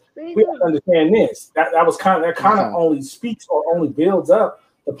have to understand this. That kind of only speaks or only builds up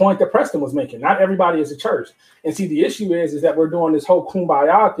the point that Preston was making. Not everybody is a church. And see, the issue is that we're doing this whole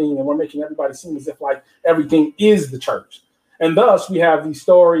kumbaya thing and we're making everybody seem as if like everything is the church. And thus we have these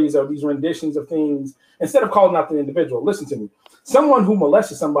stories or these renditions of things instead of calling out the individual. Listen to me. Someone who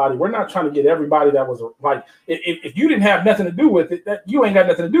molested somebody, we're not trying to get everybody that was like, if you didn't have nothing to do with it, that you ain't got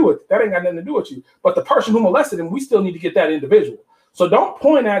nothing to do with it. That ain't got nothing to do with you. But the person who molested him, we still need to get that individual. So don't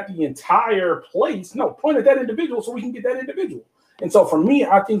point at the entire place. No, point at that individual so we can get that individual. And so for me,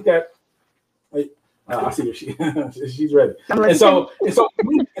 I think that I see her. She's ready. And so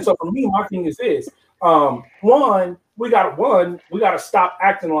for me, my thing is this: one, we gotta stop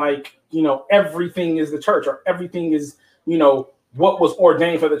acting like everything is the church or everything is what was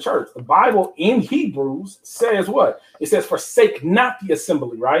ordained for the church. The Bible in Hebrews says what? It says, "Forsake not the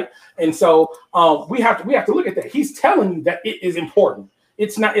assembly," right? And so we have to look at that. He's telling you that it is important.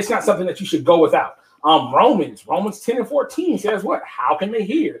 It's not something that you should go without. Romans 10 and 14 says what? How can they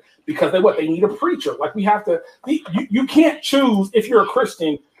hear? Because they need a preacher. Like we have to. You can't choose if you're a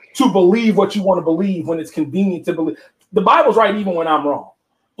Christian to believe what you want to believe when it's convenient to believe. The Bible's right even when I'm wrong.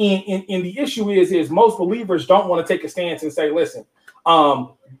 And the issue is most believers don't want to take a stance and say, listen,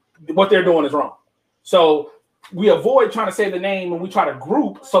 what they're doing is wrong. So we avoid trying to say the name and we try to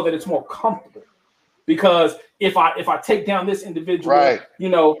group so that it's more comfortable. Because if I take down this individual, right,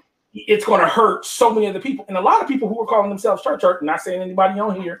 it's going to hurt so many other people. And a lot of people who are calling themselves church hurt, not saying anybody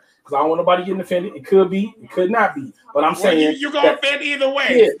on here, because I don't want nobody getting offended. It could be, it could not be. But I'm saying you're going to offend either way.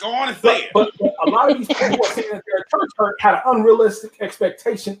 Yeah, go on and say it. But a lot of these people who are saying that they're church hurt had an unrealistic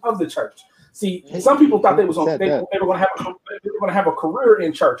expectation of the church. See, some people thought they were going to have a career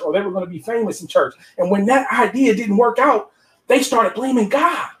in church, or they were going to be famous in church. And when that idea didn't work out, they started blaming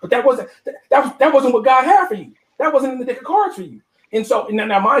God. But that wasn't what God had for you. That wasn't in the deck of cards for you. And so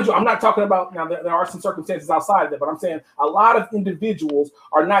now, mind you, I'm not talking about now. There are some circumstances outside of that, but I'm saying a lot of individuals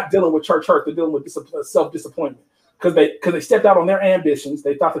are not dealing with church hurt; they're dealing with self-disappointment because they stepped out on their ambitions.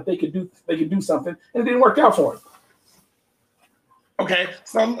 They thought that they could do something, and it didn't work out for them. Okay,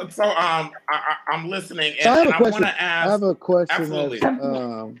 so I'm listening, and So I have a I question. want to ask. I have a question. Absolutely.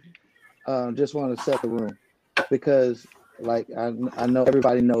 Just want to set the room because, like, I know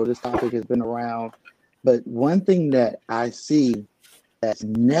everybody knows this topic has been around, but one thing that I see that's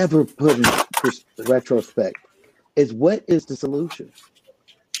never put in retrospect is what is the solution?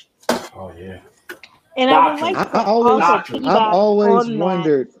 Oh yeah. And I would like to I've always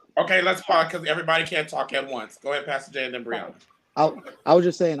wondered. Okay, let's pause because everybody can't talk at once. Go ahead, Pastor Jay, and then Brianna. I was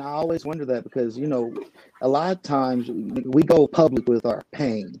just saying, I always wonder that because, a lot of times we go public with our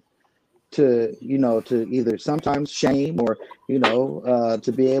pain to either sometimes shame or,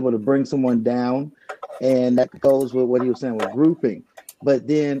 to be able to bring someone down. And that goes with what he was saying with grouping. But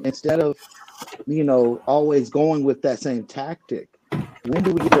then instead of, always going with that same tactic, when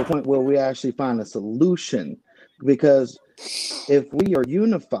do we get to a point where we actually find a solution? Because if we are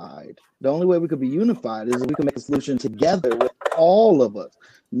unified, the only way we could be unified is if we can make a solution together with all of us,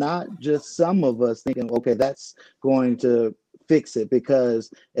 not just some of us thinking, okay, that's going to fix it.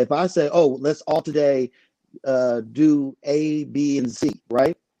 Because if I say, oh, let's all today do A, B, and Z,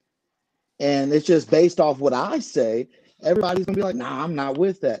 right? And it's just based off what I say, everybody's gonna be like, nah, I'm not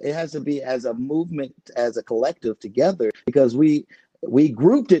with that. It has to be as a movement, as a collective together, because we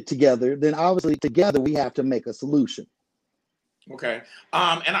grouped it together, then obviously together we have to make a solution. Okay.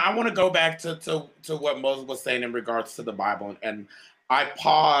 And I want to go back to what Moses was saying in regards to the Bible. And I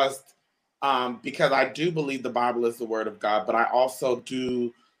paused because I do believe the Bible is the word of God, but I also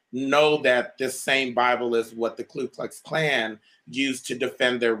do know that this same Bible is what the Ku Klux Klan used to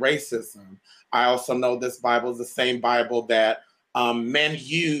defend their racism. I also know this Bible is the same Bible that men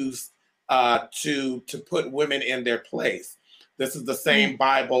use to put women in their place. This is the same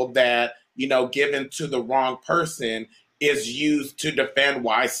Bible that, given to the wrong person, is used to defend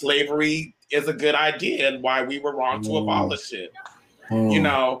why slavery is a good idea and why we were wrong to abolish it.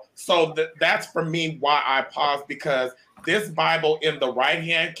 So that's for me why I paused, because this Bible in the right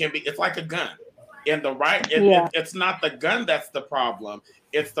hand it's like a gun. In the right, it's not the gun that's the problem.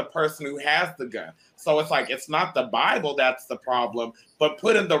 It's the person who has the gun. So it's like, it's not the Bible that's the problem, but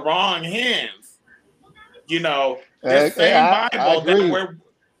put in the wrong hands. This same Bible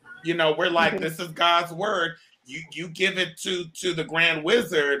that we're like, this is God's word. You give it to the Grand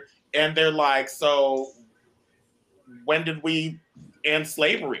Wizard, and they're like, so when did we in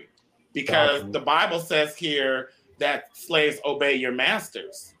slavery, because the Bible says here that slaves obey your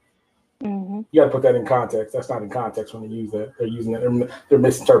masters. Mm-hmm. You got to put that in context. That's not in context when they use that. They're using that. They're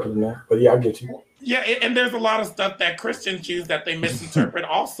misinterpreting that. But yeah, I get you. Yeah, and there's a lot of stuff that Christians use that they misinterpret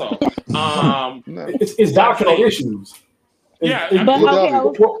also. It's doctrinal issues. What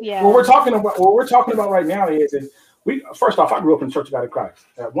we're talking about right now is we. First off, I grew up in the Church of God in Christ.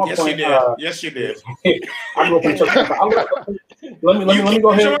 At one point, yes, you did. I grew up in the Church of God. Let me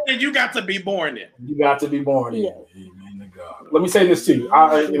go ahead. You got to be born in. You got to be born in. Amen to God. Let me say this to you.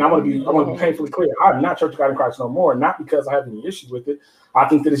 I want to be painfully clear. I'm not Church of God in Christ no more. Not because I have any issues with it. I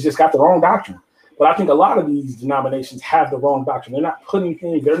think that it's just got the wrong doctrine. But I think a lot of these denominations have the wrong doctrine. They're not putting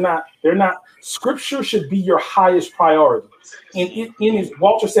things. They're not. Scripture should be your highest priority. And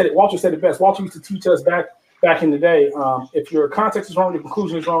Walter said it. Walter said it best. Walter used to teach us back in the day. If your context is wrong, your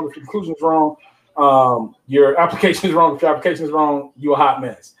conclusion is wrong. If your conclusion is wrong, your application is wrong. If your application is wrong, you're a hot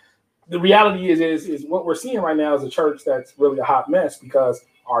mess. The reality is what we're seeing right now is a church that's really a hot mess because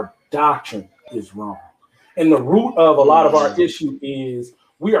our doctrine is wrong. And the root of a lot of our issue is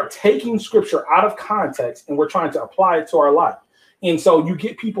we are taking scripture out of context and we're trying to apply it to our life. And so you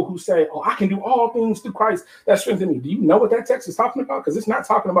get people who say, oh, I can do all things through Christ that strengthens me. Do you know what that text is talking about? Because it's not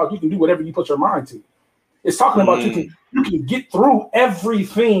talking about you can do whatever you put your mind to. It's talking about you can get through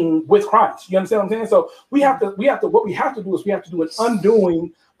everything with Christ. You understand what I'm saying? So what we have to do is we have to do an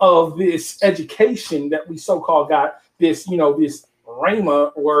undoing of this education that we so-called got, this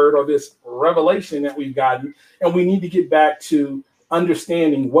Rhema word or this revelation that we've gotten. And we need to get back to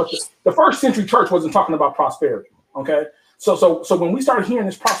understanding what the first century church wasn't talking about prosperity. Okay. So when we start hearing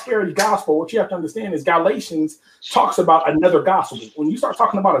this prosperity gospel, what you have to understand is Galatians talks about another gospel. When you start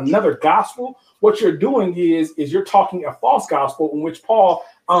talking about another gospel, what you're doing is you're talking a false gospel in which Paul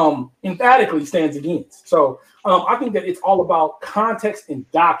emphatically stands against. So I think that it's all about context and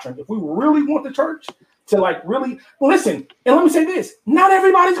doctrine. If we really want the church to really listen, and let me say this, not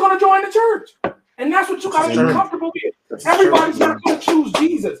everybody's going to join the church. And that's what you got to be comfortable with. Everybody's not going to choose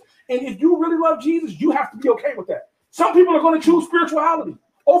Jesus. And if you really love Jesus, you have to be okay with that. Some people are going to choose spirituality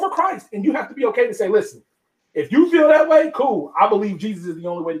over Christ. And you have to be okay to say, listen, if you feel that way, cool. I believe Jesus is the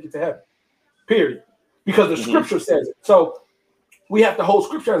only way to get to heaven. Period. Because the scripture says it. So we have to hold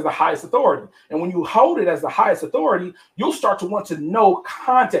scripture as the highest authority. And when you hold it as the highest authority, you'll start to want to know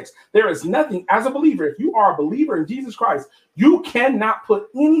context. There is nothing, as a believer, if you are a believer in Jesus Christ, you cannot put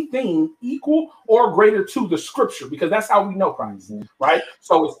anything equal or greater to the scripture, because that's how we know Christ, right?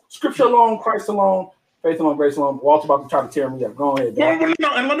 So it's scripture alone, Christ alone, faith alone, grace alone. Walter's about to try to tear me up. Go ahead.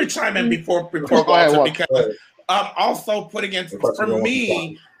 No, and let me chime in before Walter, because also putting in, for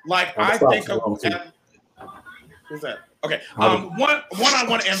me, like I think of, who's that? Okay. One I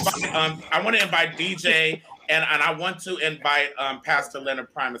want to invite DJ and I want to invite Pastor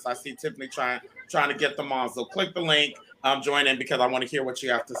Leonard Primus. I see Tiffany trying to get them on. So click the link, join in, because I want to hear what you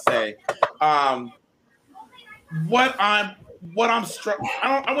have to say. I wouldn't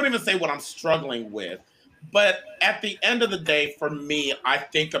even say what I'm struggling with, but at the end of the day, for me, I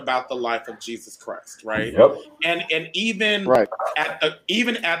think about the life of Jesus Christ, right? Yep. And even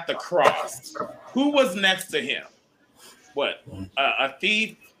at the cross, who was next to him? What? A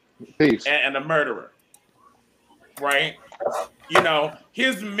thief and a murderer, right?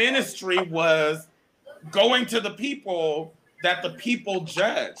 His ministry was going to the people that the people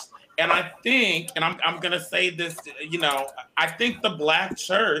judged. And I think, and I'm going to say this, I think the Black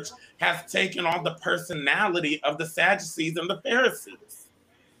church has taken on the personality of the Sadducees and the Pharisees.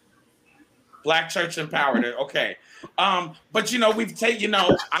 Black church empowered it. Okay. But we've taken,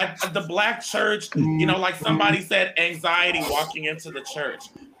 the Black church, like somebody said, anxiety walking into the church,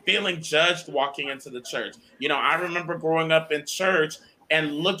 feeling judged walking into the church. I remember growing up in church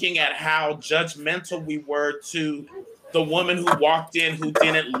and looking at how judgmental we were to the woman who walked in who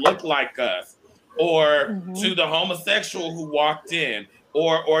didn't look like us, or to the homosexual who walked in,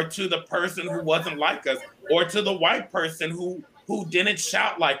 or to the person who wasn't like us, or to the white person who didn't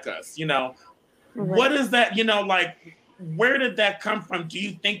shout like us. What is that? Where did that come from? Do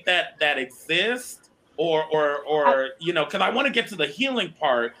you think that exists, or because I want to get to the healing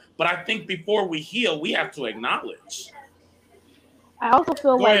part, but I think before we heal, we have to acknowledge. I also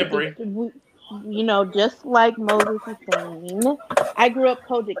feel just like Moses was saying, I grew up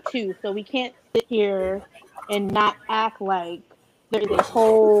Kojic too, so we can't sit here and not act like there is a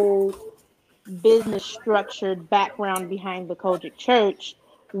whole business structured background behind the Kojic church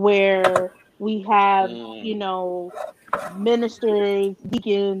where we have, ministers,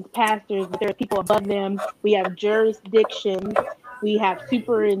 deacons, pastors, but there are people above them. We have jurisdictions, we have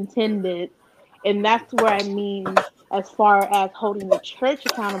superintendents, and that's where as far as holding the church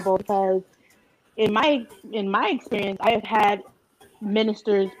accountable, because in my experience, I have had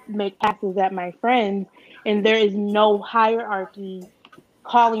ministers make passes at my friends, and there is no hierarchy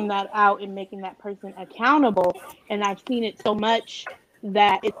calling that out and making that person accountable. And I've seen it so much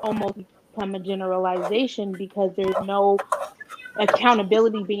that it's almost become a generalization because there's no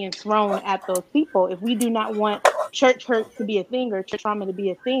accountability being thrown at those people. If we do not want church hurt to be a thing or church trauma to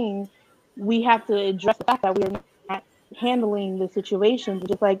be a thing, we have to address the fact that we are not handling the situation.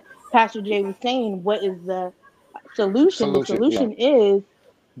 Just like Pastor Jay was saying, what is the solution? The solution is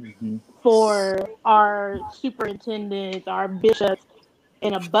for our superintendents, our bishops,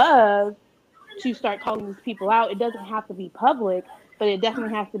 and above to start calling these people out. It doesn't have to be public, but it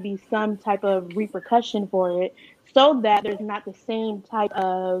definitely has to be some type of repercussion for it, so that there's not the same type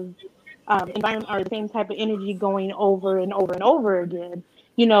of environment or the same type of energy going over and over and over again.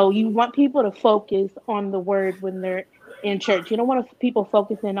 You know, you want people to focus on the word when they're in church. You don't want people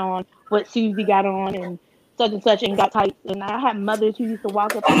focusing on what Susie got on and such and got tight. And I had mothers who used to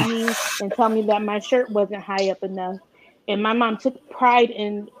walk up to me and tell me that my shirt wasn't high up enough. And my mom took pride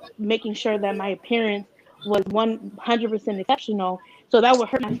in making sure that my appearance was 100% exceptional. So that would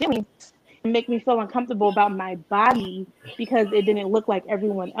hurt my feelings and make me feel uncomfortable about my body because it didn't look like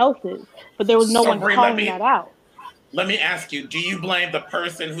everyone else's. But there was no one calling that out. Let me ask you, do you blame the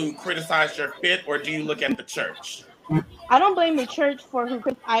person who criticized your fit, or do you look at the church? I don't blame the church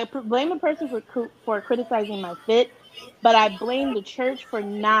I blame the person for criticizing my fit, but I blame the church for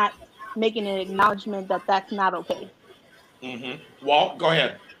not making an acknowledgement that that's not okay. Mm-hmm. Walt, go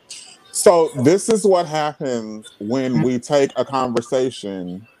ahead. So this is what happens when we take a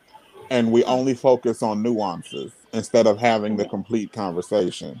conversation and we only focus on nuances instead of having the complete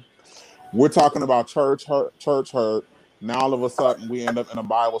conversation. We're talking about church hurt. Now all of a sudden we end up in a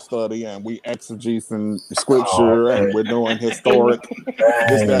Bible study and we exegesing scripture and we're doing historic this,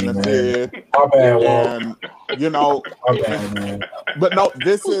 that, and the third. And you know, but no,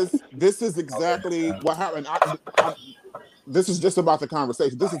 this is exactly what happened. This is just about the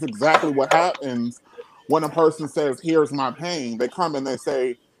conversation. This is exactly what happens when a person says, "Here's my pain." They come and they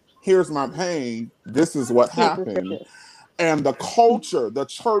say, "Here's my pain. This is what happened." And the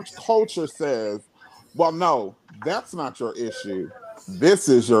church culture says, "Well, no, that's not your issue. This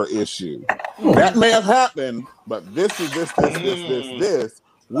is your issue. That may have happened, but this is this."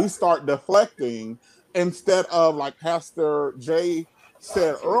 We start deflecting instead of, like Pastor Jay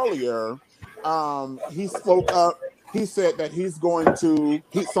said earlier, he spoke up. He said that he's going to,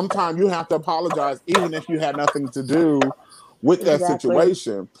 sometimes you have to apologize even if you had nothing to do with that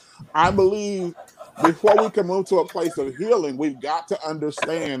situation. I believe before we can move to a place of healing, we've got to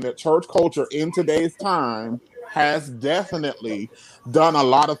understand that church culture in today's time has definitely done a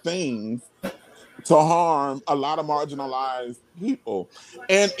lot of things to harm a lot of marginalized people.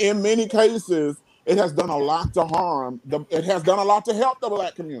 And in many cases, it has done a lot to harm. It has done a lot to help the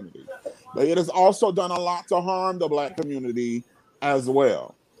Black community, but it has also done a lot to harm the Black community as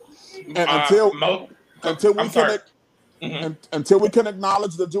well. And until we can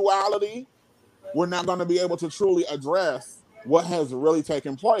acknowledge the duality, we're not going to be able to truly address what has really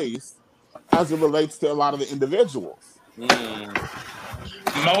taken place as it relates to a lot of the individuals.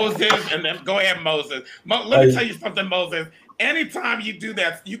 Moses, and then go ahead, Moses. Let me tell you something, Moses. Anytime you do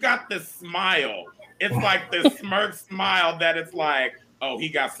that, you got this smile. It's like this smirk smile that it's like, oh, he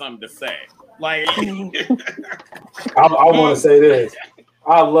got something to say. Like, I want to say this.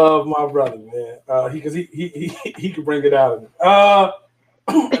 I love my brother, man. Because he can bring it out of me.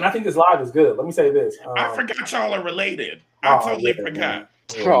 And I think this live is good. Let me say this. I forgot y'all are related. I totally forgot.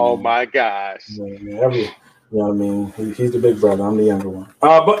 Oh my gosh. Man, you know what I mean? He's the big brother. I'm the younger one.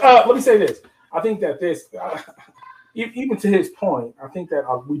 But let me say this. I think that this, even to his point, I think that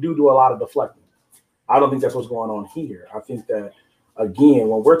we do a lot of deflecting. I don't think that's what's going on here. I think that, again,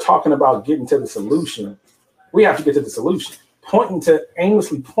 when we're talking about getting to the solution, we have to get to the solution.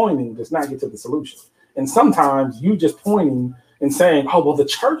 Aimlessly pointing does not get to the solution. And sometimes you just pointing and saying, "Oh, well, the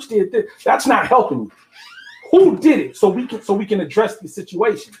church did this." That's not helping you. Who did it? So we can address the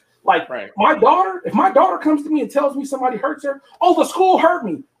situation. Like my daughter, if my daughter comes to me and tells me somebody hurts her, "Oh, the school hurt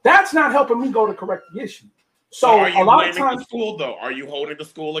me." That's not helping me go to correct the issue. So are you a lot of blaming times, the school though? Are you holding the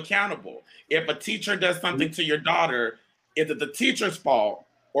school accountable? If a teacher does something to your daughter, is it the teacher's fault,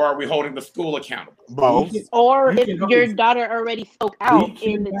 or are we holding the school accountable? Both. Or if your daughter already spoke out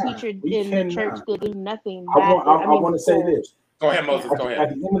and the teacher in the church did do nothing. I want to say this. Go ahead, Moses. Go ahead. At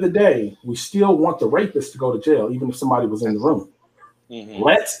the end of the day, we still want the rapist to go to jail, even if somebody was in the room.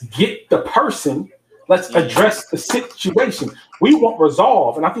 Let's get the person. Let's address the situation. We want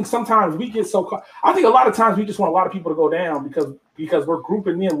resolve, and I think sometimes we get so. I think a lot of times we just want a lot of people to go down because we're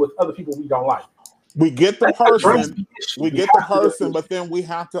grouping in with other people we don't like. We get the person, but then we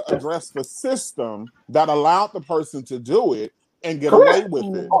have to address the system that allowed the person to do it and get away with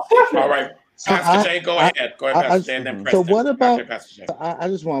it. All right, Pastor Jay, go ahead. Go ahead, Pastor Jay, and then Preston. So what about? Pastor Jay. I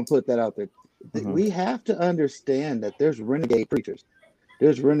just want to put that out there. We have to understand that there's renegade preachers.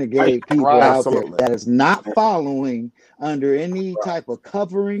 There's renegade people out there that is not following under any type of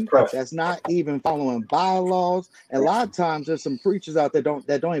covering. That's not even following bylaws. And a lot of times there's some preachers out there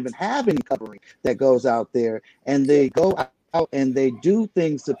that don't even have any covering that goes out there, and they go out and they do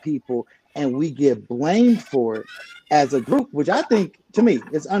things to people, and we get blamed for it as a group, which I think, to me,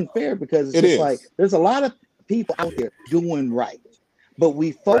 is unfair, because it's just like there's a lot of people out there doing right, but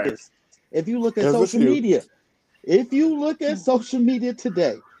we focus. If you look at social media,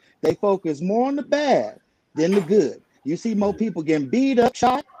 today, they focus more on the bad than the good. You see more people getting beat up,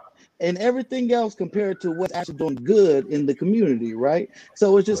 shot, and everything else compared to what's actually doing good in the community, right?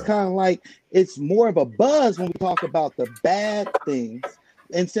 So it's just kind of like it's more of a buzz when we talk about the bad things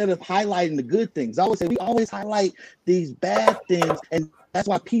instead of highlighting the good things. I always say we always highlight these bad things, and that's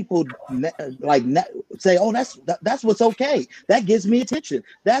why people say, "Oh, that's what's okay. That gives me attention."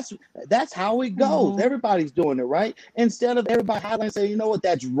 That's how it goes. Everybody's doing it, right? Instead of everybody highlighting, saying, "You know what?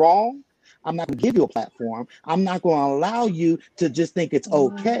 That's wrong. I'm not going to give you a platform. I'm not going to allow you to just think it's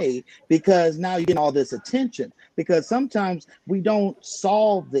okay because now you're getting all this attention." Because sometimes we don't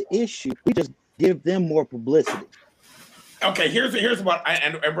solve the issue. We just give them more publicity. Okay, here's what,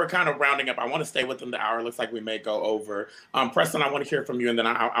 and we're kind of rounding up. I want to stay within the hour. Looks like we may go over. Preston, I want to hear from you, and then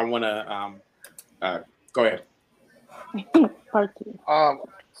I want to go ahead.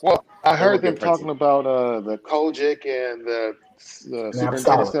 Well, I heard them talking about the Kojic and the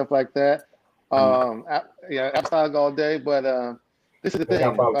superintendent stuff like that. Apostolic all day, but this is the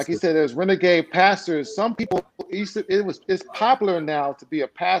thing. Like he said, there's renegade pastors. Some people, it's popular now to be a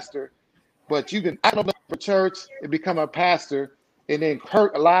pastor, but you can open up a church and become a pastor and then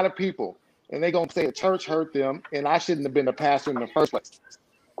hurt a lot of people. And they're going to say the church hurt them, and I shouldn't have been a pastor in the first place.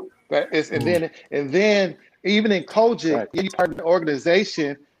 And then even in Kojic, you're part of an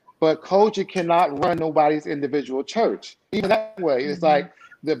organization, but Kojic cannot run nobody's individual church. Even that way, it's like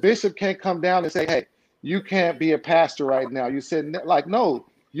the bishop can't come down and say, "Hey, you can't be a pastor right now." You said, like, no,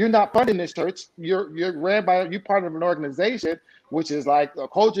 you're not part of this church. You're part of an organization, which is like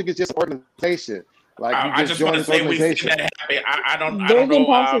Kojic is just an organization. Like I just want to say we've seen that happen. I don't know.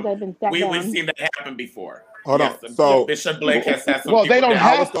 We've seen that happen before. Hold on. So Bishop Blake has had some. Well, they don't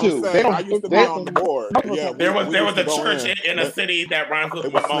have to. I used to be on the board. Yeah, there was a church in a city that rhymes with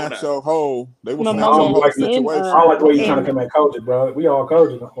Mamona. They would I don't like the way you're trying to come at coaching, bro. We all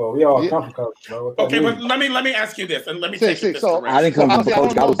coaches. Well, we all come from coaches, bro. Okay, but let me ask you this, and let me take it this direction. I didn't come from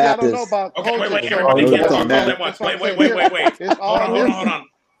coaching. I was Baptist. Okay, wait. Everybody can't talk all at once. Wait.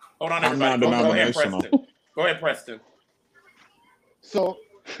 Hold on, everybody. Go ahead, Preston.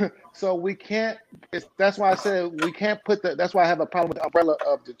 So we can't. That's why I said we can't put the. That's why I have a problem with the umbrella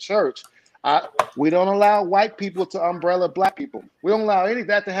of the church. We don't allow white people to umbrella black people. We don't allow any of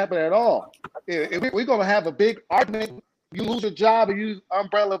that to happen at all. If we're going to have a big argument, you lose your job and you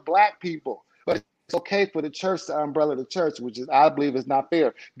umbrella black people. But it's okay for the church to umbrella the church, which is, I believe, is not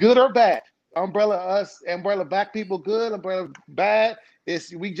fair. Good or bad, umbrella us, umbrella black people. Good, umbrella bad.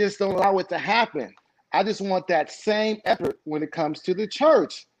 We just don't allow it to happen. I just want that same effort when it comes to the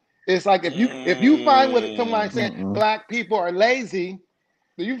church. It's like if you find with somebody saying black people are lazy,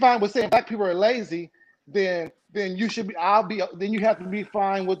 then you find with saying black people are lazy, then you should be. Then you have to be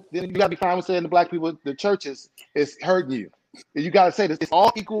fine with. Then you got to be fine with saying the black people, the churches is hurting you. And you got to say this. It's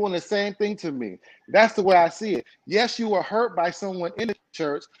all equal and the same thing to me. That's the way I see it. Yes, you were hurt by someone in the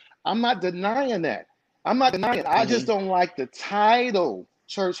church. I'm not denying that. I just don't like the title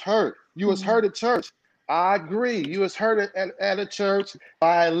church hurt. You was hurt at church. I agree. You was hurt at a church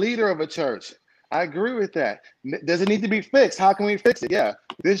by a leader of a church. I agree with that. Does it need to be fixed? How can we fix it? Yeah,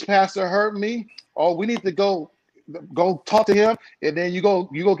 this pastor hurt me. Oh, we need to go talk to him, and then you go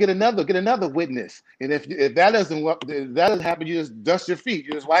get another witness. And if that doesn't happen, you just dust your feet.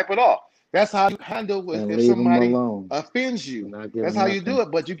 You just wipe it off. That's how you handle it if somebody offends you. That's how you do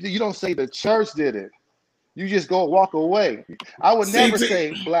it. But you don't say the church did it. You just go walk away. I would never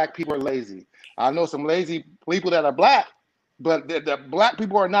say black people are lazy. I know some lazy people that are black, but the black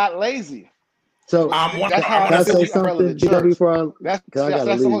people are not lazy. So that's how I say something before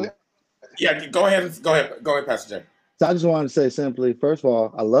Yeah, go ahead, Pastor Jay. So I just wanted to say simply, first of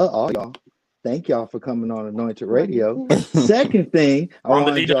all, I love all y'all. Thank y'all for coming on Anointed Radio. Second thing, I On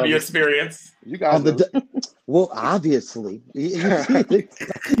the wanted y'all DW to experience. You guys on the well, obviously, you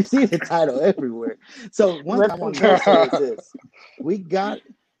see the title everywhere. So one thing I want to say is this: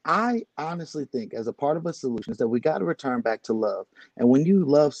 I honestly think, as a part of a solution, is that we got to return back to love. And when you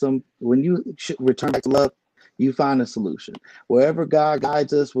return back to love, you find a solution. Wherever God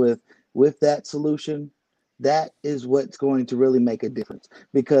guides us with that solution, that is what's going to really make a difference,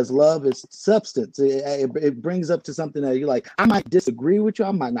 because love is substance. It brings up to something that you're like, I might disagree with you,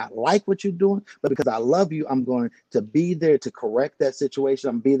 I might not like what you're doing, but because I love you, I'm going to be there to correct that situation.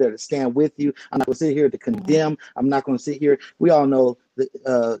 I'm be there to stand with you. I'm not going to sit here to condemn. I'm not going to sit here. We all know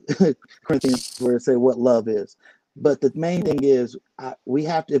the Corinthians where it say what love is, but the main thing is we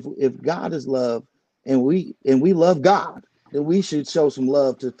have to, if God is love and we love God, then we should show some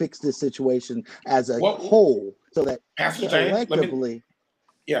love to fix this situation as a whole, so that Pastor Jay, collectively,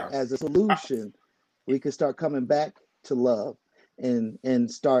 as a solution, we can start coming back to love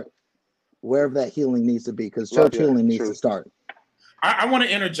and start wherever that healing needs to be, because church healing needs to start. I want to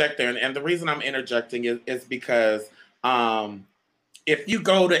interject there, and the reason I'm interjecting is because if you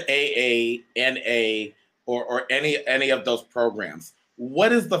go to AA, NA, or any of those programs,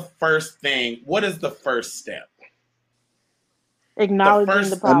 what is the first thing? What is the first step? Acknowledging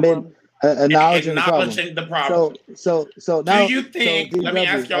the problem. Acknowledging the problem. So now, do you think? Let me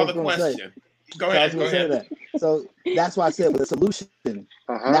ask y'all the question. Go ahead. That. So that's why I said, with a solution.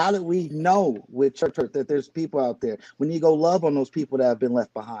 Now that we know with church that there's people out there, we need to go love on those people that have been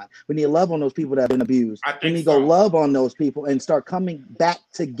left behind. We need to love on those people that have been abused. We need to go love on those people and start coming back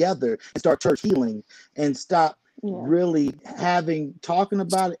together and start church healing, and stop really talking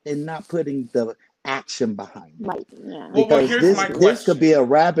about it and not putting the action behind it. Right. Yeah. Because this could be a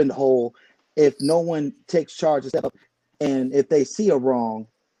rabbit hole if no one takes charge of step up, and if they see a wrong,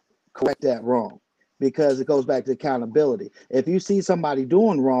 correct that wrong, because it goes back to accountability. If you see somebody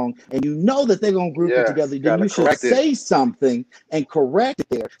doing wrong and you know that they're going to group it together, then you should say something and correct it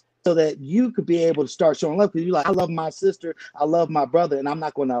there, so that you could be able to start showing love. Because you're like, I love my sister, I love my brother, and I'm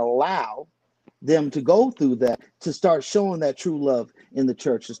not going to allow them to go through that, to start showing that true love in the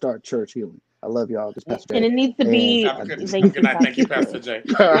church, to start church healing. I love y'all. This Pastor Jay. And it needs to be. Thank you, Pastor Jay.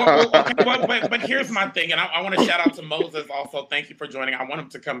 But here's my thing, and I want to shout out to Moses also. Thank you for joining. I want him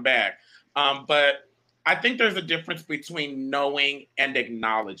to come back. But I think there's a difference between knowing and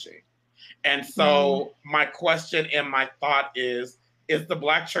acknowledging. And so my question and my thought is the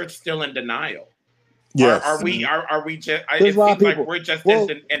Black church still in denial? Yes. Are we just? It seems like we're just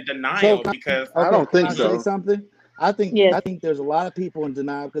in denial, because I don't think so. Say something. I think there's a lot of people in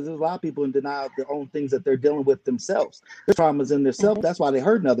denial, because there's a lot of people in denial of their own things that they're dealing with themselves. Their traumas in themselves. That's why they're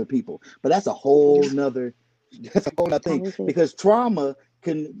hurting other people. But that's a whole nother thing, because trauma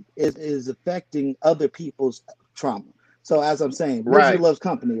is affecting other people's trauma. So as I'm saying, misery loves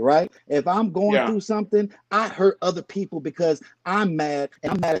company, right? If I'm going through something, I hurt other people because I'm mad,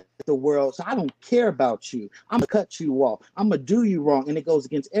 and I'm mad at the world. So I don't care about you. I'm gonna cut you off. I'm gonna do you wrong. And it goes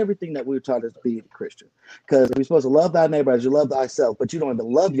against everything that we were taught as being a Christian. Because we're supposed to love thy neighbor as you love thyself, but you don't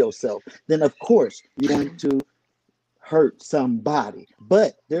even love yourself. Then of course you're going to hurt somebody.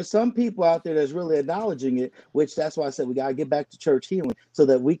 But there's some people out there that's really acknowledging it, which that's why I said we got to get back to church healing, so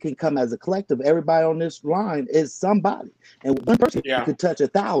that we can come as a collective. Everybody on this line is somebody, and one person could touch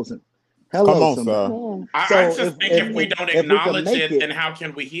 1,000. Hello, come on, somebody. I just think if we don't acknowledge it, then how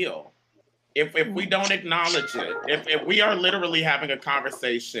can we heal? If we don't acknowledge it, if we are literally having a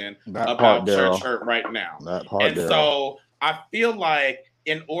conversation about church hurt right now, so I feel like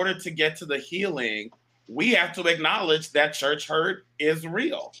in order to get to the healing, we have to acknowledge that church hurt is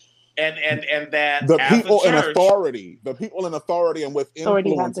real, and that the people in authority and with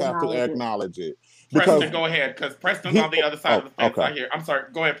influence have to acknowledge it. Preston, go ahead, because Preston's on the other side of the fence. I hear. I'm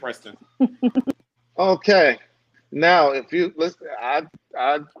sorry. Go ahead, Preston. Okay. Now, if you listen,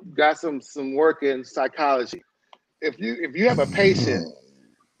 I got some work in psychology. If you have a patient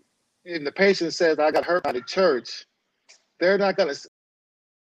and the patient says, I got hurt by the church, they're not going to.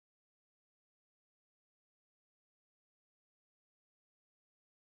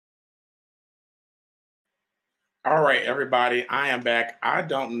 All right, everybody, I am back. I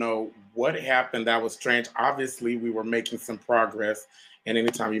don't know what happened. That was strange. Obviously, we were making some progress, and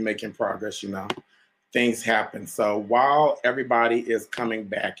anytime you're making progress, things happen. So while everybody is coming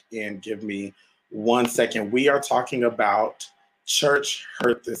back in, give me 1 second. We are talking about church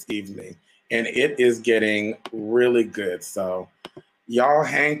hurt this evening, and it is getting really good. So y'all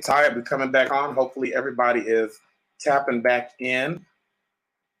hang tight. We're coming back on. Hopefully everybody is tapping back in.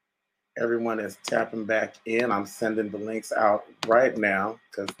 Everyone is tapping back in. I'm sending the links out right now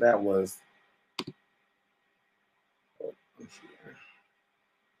because that was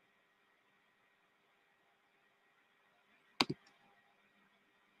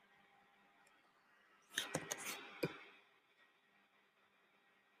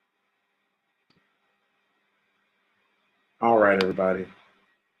All right, everybody.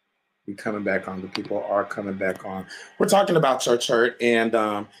 We coming back on. The people are coming back on. We're talking about church hurt,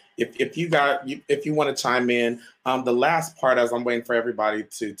 and if you want to chime in, the last part as I'm waiting for everybody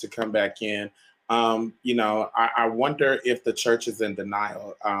to come back in, I wonder if the church is in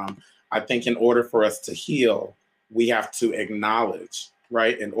denial. I think in order for us to heal, we have to acknowledge,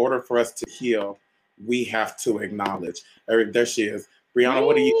 right? In order for us to heal, we have to acknowledge. There she is, Brianna.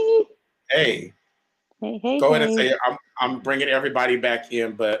 What do you? Hey. Hey. Go ahead and say it. I'm bringing everybody back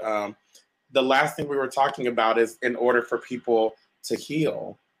in, but the last thing we were talking about is in order for people to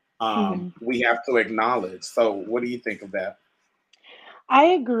heal, we have to acknowledge. So what do you think of that? I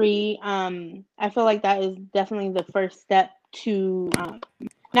agree. I feel like that is definitely the first step to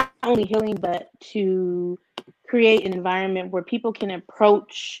not only healing, but to create an environment where people can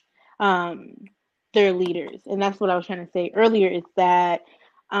approach their leaders. And that's what I was trying to say earlier, is that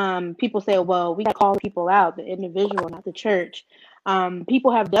people say, well, we got to call people out, the individual, not the church.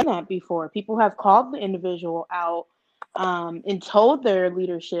 People have done that before. People have called the individual out and told their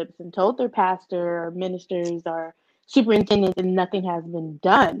leaderships and told their pastor or ministers or superintendents, and nothing has been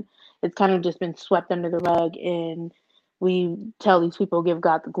done. It's kind of just been swept under the rug, and we tell these people, give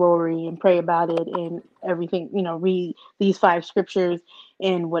God the glory and pray about it and everything, read these 5 scriptures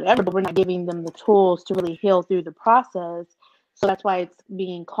and whatever, but we're not giving them the tools to really heal through the process. So that's why it's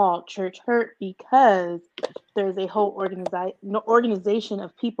being called church hurt, because there's a whole organization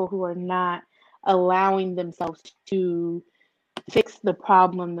of people who are not allowing themselves to fix the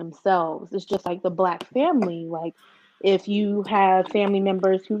problem themselves. It's just like the Black family. Like, if you have family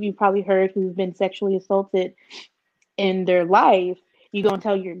members who you probably heard who've been sexually assaulted in their life, you go and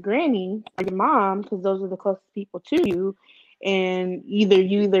tell your granny or your mom, because those are the closest people to you, and you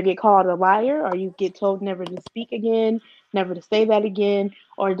either get called a liar, or you get told never to speak again, never to say that again,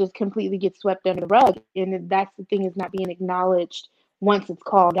 or just completely get swept under the rug. And that's the thing, is not being acknowledged once it's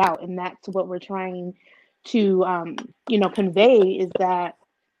called out. And that's what we're trying to convey, is that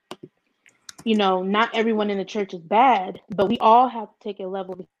not everyone in the church is bad, but we all have to take a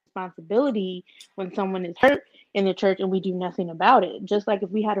level of responsibility when someone is hurt in the church and we do nothing about it. Just like if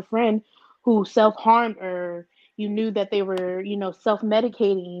we had a friend who self-harmed, or you knew that they were,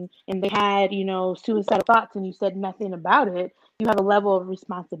 self-medicating, and they had, suicidal thoughts, and you said nothing about it, you have a level of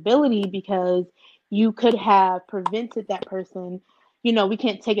responsibility, because you could have prevented that person. We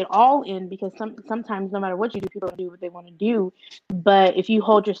can't take it all in, because sometimes no matter what you do, people do what they want to do. But if you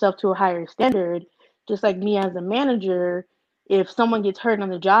hold yourself to a higher standard, just like me as a manager, if someone gets hurt on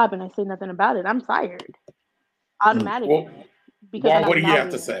the job and I say nothing about it, I'm fired automatically. Because what do you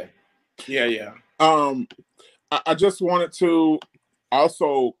have to say? Yeah. I just wanted to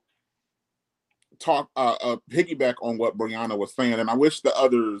also talk, piggyback on what Brianna was saying, and I wish the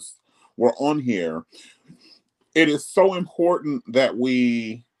others were on here. It is so important that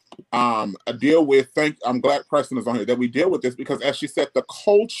we deal with, I'm glad Preston is on here, that we deal with this, because as she said, the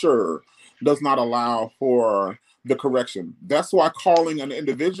culture does not allow for the correction. That's why calling an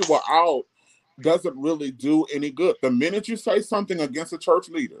individual out doesn't really do any good. The minute you say something against a church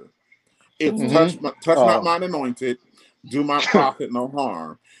leader, it's touch not mine anointed, do my prophet no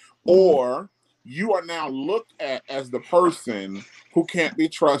harm. Or you are now looked at as the person who can't be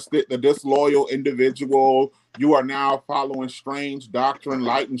trusted, the disloyal individual. You are now following strange doctrine,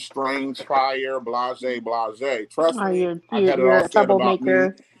 lighting strange fire, blase. Trust me, I've had it all said about me.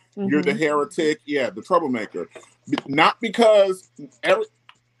 You're the heretic. Yeah, the troublemaker. Not because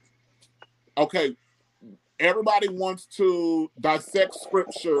everybody wants to dissect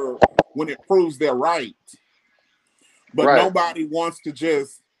scripture when it proves they're right, but nobody wants to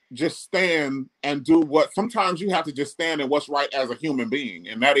just stand and do what. Sometimes you have to just stand in what's right as a human being,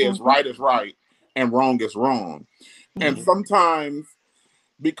 and that is right is right and wrong is wrong. And sometimes,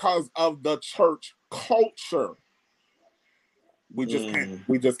 because of the church culture, we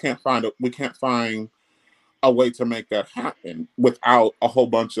just can't find a way to make that happen without a whole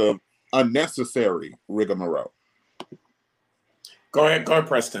bunch of unnecessary rigmarole. Go ahead,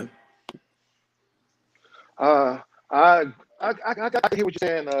 Preston. I hear what you're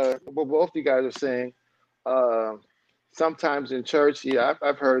saying. What both of you guys are saying. Sometimes in church,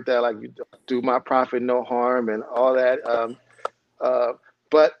 I've heard that, like, you do my prophet no harm and all that.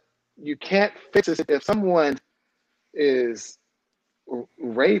 But you can't fix it if someone is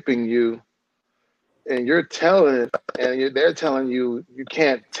raping you, and they're telling you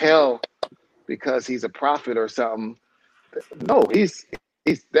can't tell because he's a prophet or something. No,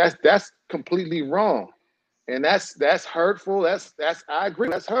 that's completely wrong, and that's hurtful. That's I agree.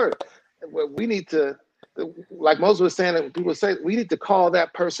 That's hurt. We need to, like Moses was saying, people say, we need to call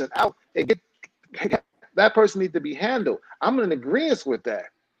that person out and that person needs to be handled. I'm in agreement with that.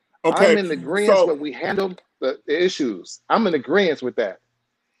 I'm Okay, in agreement so when we handle the issues. I'm in agreement with that.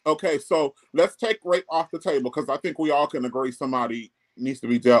 okay, so let's take rape off the table because I think we all can agree somebody needs to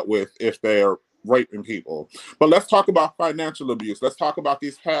be dealt with if they're raping people. But let's talk about financial abuse. Let's talk about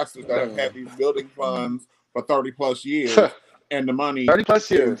these pastors that have had these building funds for 30 plus years, and the money 30 plus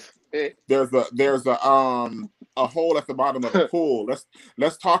years. there's a hole at the bottom of the pool.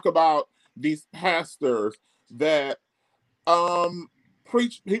 Let's talk about these pastors that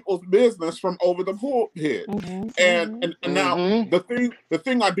preach people's business from over the pulpit. And now the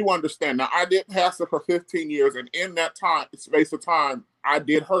thing I do understand. Now I did pastor for 15 years, and in that space of time, I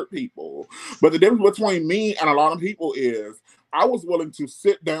did hurt people. But the difference between me and a lot of people is I was willing to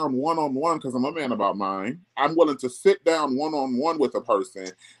sit down one-on-one because I'm a man about mine. I'm willing to sit down one-on-one with a person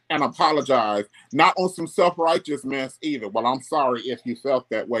and apologize, not on some self-righteous mess either. Well, I'm sorry if you felt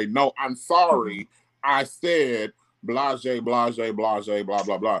that way. No, I'm sorry. I said blase, blase, blase, blah,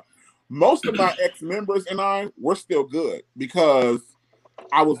 blah, blah. Most of my ex-members and I were still good because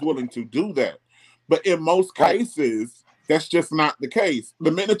I was willing to do that. But in most cases, that's just not the case.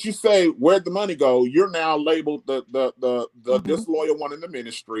 The minute you say, where'd the money go, you're now labeled the disloyal one in the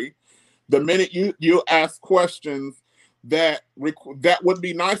ministry. The minute you ask questions that would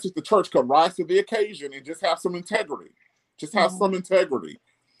be nice if the church could rise to the occasion and just have some integrity. Just have some integrity.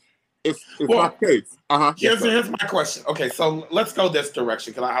 It's not the case. Here's my question. Okay, so let's go this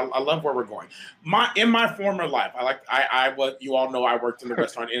direction because I love where we're going. In my former life, I was, you all know I worked in the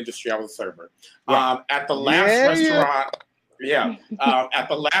restaurant industry. I was a server. At the last restaurant, at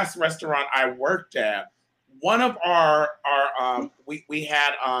the last restaurant I worked at, one of our we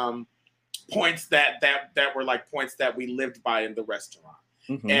had points that were like points that we lived by in the restaurant,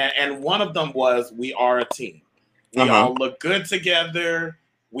 and one of them was we are a team. We all look good together.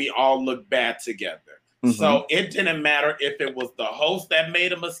 We all look bad together. So it didn't matter if it was the host that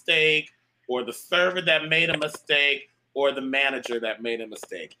made a mistake or the server that made a mistake or the manager that made a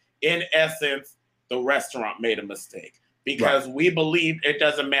mistake. In essence, the restaurant made a mistake because we believe it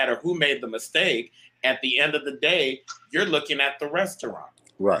doesn't matter who made the mistake. At the end of the day, you're looking at the restaurant.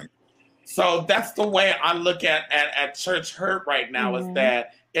 Right. So that's the way I look at church hurt right now is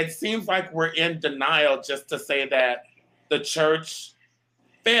that it seems like we're in denial just to say that the church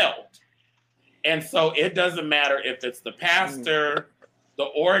failed. And so it doesn't matter if it's the pastor, the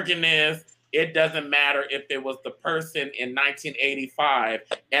organist, it doesn't matter if it was the person in 1985.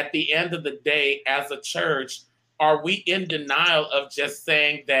 At the end of the day, as a church, are we in denial of just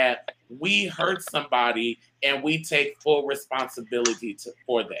saying that we hurt somebody and we take full responsibility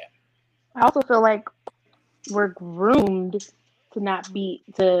for that? I also feel like we're groomed to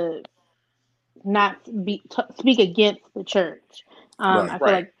speak against the church. I feel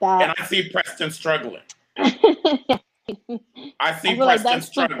like that. And I see Preston struggling. I see Preston like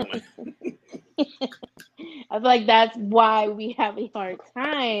struggling. I feel like that's why we have a hard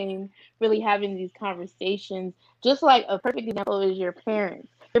time really having these conversations. Just like a perfect example is your parents.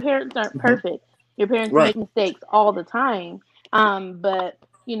 Your parents aren't perfect. Your parents make mistakes all the time. But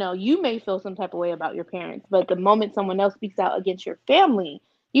you may feel some type of way about your parents. But the moment someone else speaks out against your family,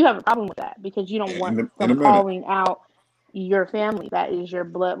 you have a problem with that because you don't want them calling out your family. That is your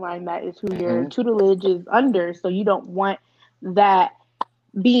bloodline. That is who your tutelage is under. So you don't want that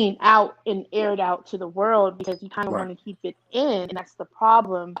being out and aired out to the world because you kind of want to keep it in. And that's the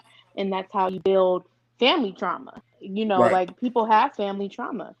problem. And that's how you build family trauma. Like people have family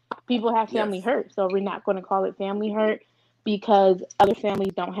trauma. People have family hurt. So we're not going to call it family hurt because other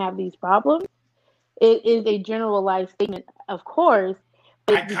families don't have these problems. It is a generalized statement, of course.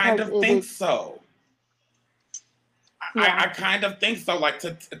 I kind of think so. I kind of think so. Like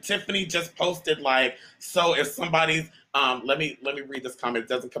Tiffany just posted, like, so if somebody's let me read this comment. It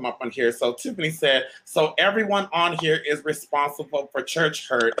doesn't come up on here. So Tiffany said, so everyone on here is responsible for church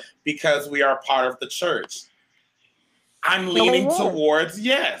hurt because we are part of the church. I'm leaning towards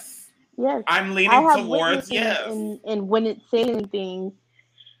yes. Yes. I'm leaning towards yes. And when it's saying things,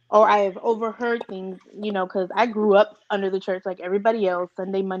 or I have overheard things, because I grew up under the church like everybody else,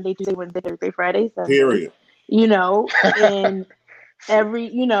 Sunday, Monday, Tuesday, Wednesday, Thursday, Friday, Sunday. Period. And every,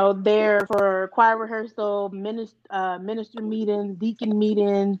 there for choir rehearsal, minister meetings, deacon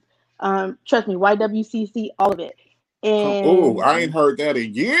meetings, trust me, YWCC, all of it. And I ain't heard that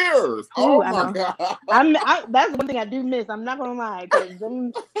in years. Oh my God. That's one thing I do miss. I'm not gonna lie, because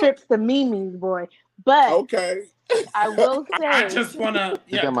them trips to Mimi's, boy. But okay. I will say, I just want to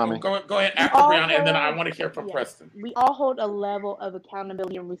go ahead after Brianna, and then I want to hear from Preston. We all hold a level of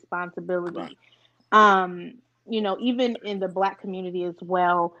accountability and responsibility. Right. Even in the Black community as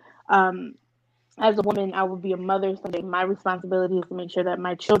well. as a woman, I will be a mother someday. My responsibility is to make sure that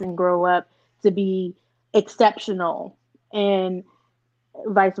my children grow up to be exceptional and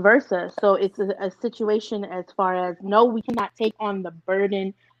vice versa. So it's a situation as far as no, we cannot take on the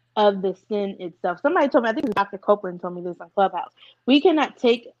burden of the sin itself. Somebody told me, I think it was Dr. Copeland told me this on Clubhouse. We cannot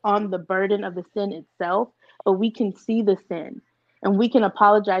take on the burden of the sin itself, but we can see the sin and we can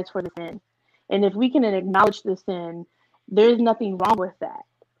apologize for the sin. And if we can acknowledge the sin, there's nothing wrong with that.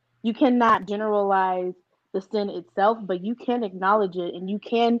 You cannot generalize the sin itself, but you can acknowledge it and you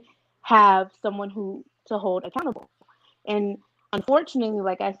can have someone who to hold accountable. And unfortunately,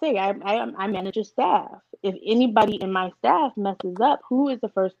 like I say, I manage a staff. If anybody in my staff messes up, who is the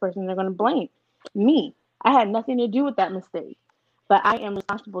first person they're going to blame? Me. I had nothing to do with that mistake, but I am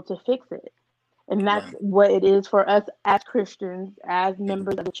responsible to fix it. And that's Right. what it is for us as Christians, as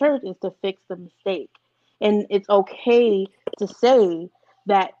members of the church, is to fix the mistake. And it's okay to say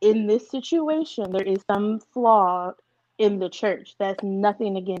that in this situation, there is some flaw in the church. That's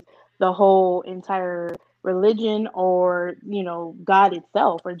nothing against the whole entire religion or, God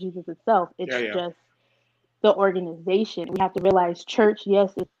itself or Jesus itself. It's Yeah. just the organization. We have to realize church,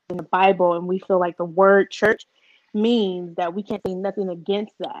 yes, it's in the Bible, and we feel like the word church means that we can't say nothing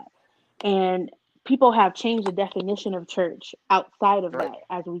against that. And people have changed the definition of church outside of Right. that,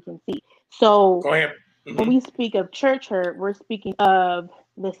 as we can see. So Go ahead. when we speak of church hurt, we're speaking of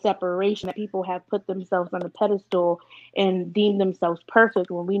the separation that people have put themselves on a pedestal and deemed themselves perfect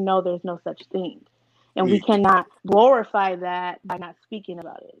when we know there's no such thing. And we cannot glorify that by not speaking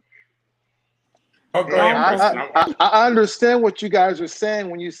about it. Oh, go Right. ahead, Preston. I understand what you guys are saying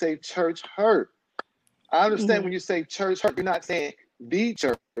when you say church hurt. I understand Mhm. when you say church hurt. You're not saying the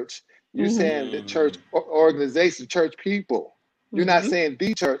church. You're Mhm. saying the church organization, church people. You're not Mhm. saying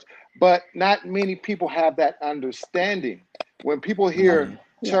the church, but not many people have that understanding. When people hear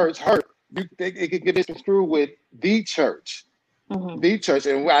Yeah. church hurt, it could get misconstrued with the church. Mhm. The church,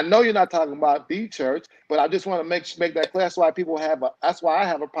 and I know you're not talking about the church, but I just want to make that clear. That's why people that's why I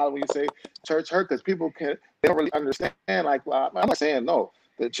have a problem when you say church hurt, because people they don't really understand. Like, well, I'm not saying no,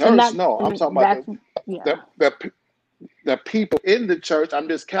 the And church, no, I'm talking about yeah. the people in the church. I'm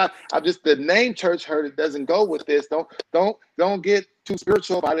just the name church hurt. It doesn't go with this. Don't get too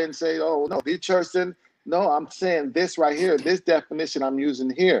spiritual. I didn't say, oh no, the church didn't. No, I'm saying this right here, this definition I'm using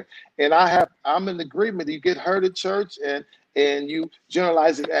here. And I'm in agreement. You get hurt at church and you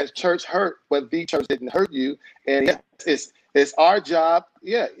generalize it as church hurt, but the church didn't hurt you. And yes, it's our job.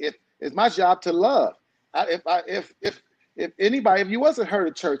 Yeah, it's my job to love. If anybody, if you wasn't hurt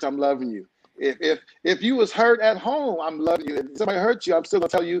at church, I'm loving you. If you was hurt at home, I'm loving you. If somebody hurt you, I'm still gonna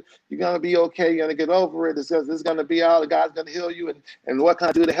tell you you're gonna be okay. You're gonna get over it. This is gonna be out. God's gonna heal you, and what can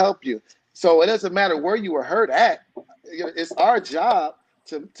I do to help you? So it doesn't matter where you were hurt at. It's our job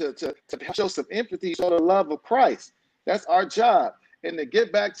to show some empathy, show the love of Christ. That's our job. And to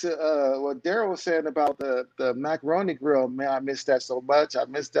get back to what Daryl was saying about the macaroni grill, man, I missed that so much. I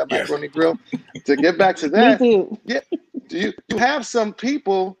missed that macaroni grill. To get back to that, Me too. yeah, you have some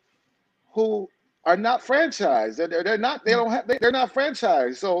people who are not franchised. They're not. They don't have. They're not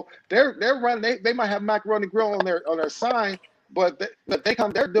franchised. So they're running. They might have macaroni grill on their sign, but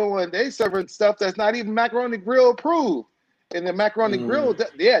they serving stuff that's not even macaroni grill approved. And the macaroni grill, they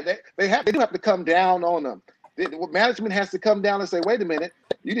do have to come down on them. Management has to come down and say, wait a minute,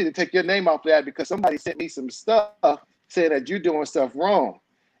 you need to take your name off that because somebody sent me some stuff saying that you're doing stuff wrong.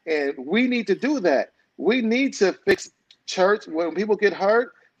 And we need to do that. We need to fix church when people get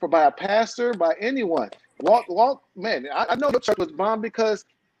hurt by a pastor, by anyone. Walk, man, I know the church was bombed because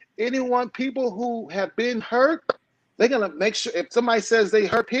people who have been hurt, they're going to make sure, if somebody says they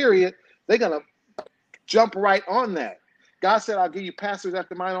hurt, period, they're going to jump right on that. God said, I'll give you pastors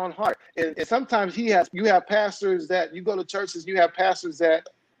after mine own heart. And sometimes you have pastors that you go to churches, you have pastors that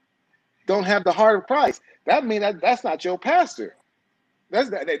don't have the heart of Christ. That means that's not your pastor.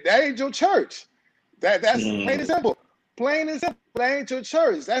 That ain't your church. That's plain and simple. Plain and simple. That ain't your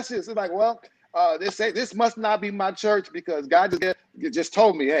church. That's just like, well, this must not be my church because God just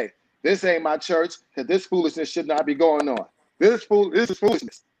told me, hey, this ain't my church because this foolishness should not be going on. This is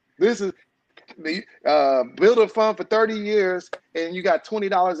foolishness. This is the building fund for 30 years and you got $20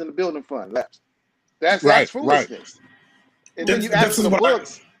 in the building fund left. That's foolishness. Right. And then you ask for the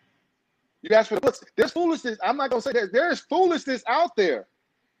books. You ask for the books. There's foolishness. I'm not gonna say that there's foolishness out there.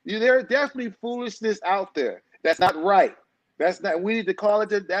 There's definitely foolishness out there. That's not right. That's not. We need to call it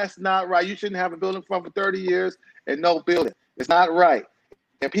that. That's not right. You shouldn't have a building fund for 30 years and no building. It's not right.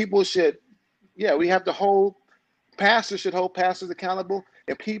 And people should. Yeah, we have to pastors should hold pastors accountable,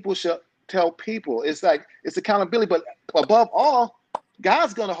 and people should tell people. It's accountability, but above all,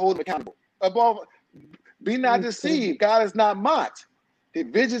 God's gonna hold them accountable. above. Be not deceived. God is not mocked. The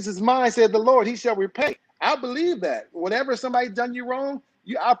vengeance is mine, said the Lord. He shall repay. I believe that. Whatever somebody done you wrong,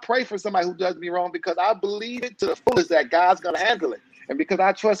 I pray for somebody who does me wrong because I believe it to the fullest that God's going to handle it. And because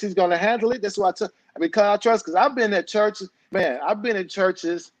I trust he's going to handle it, that's why because I trust, because I've been at churches, man, I've been in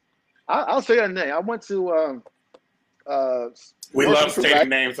churches. I'll say a name. I went to we love stating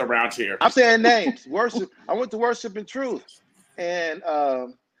names around here. I'm saying names. Worship. I went to Worship and Truth, and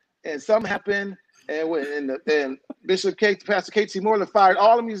something happened, and Bishop Pastor K.T. Moreland fired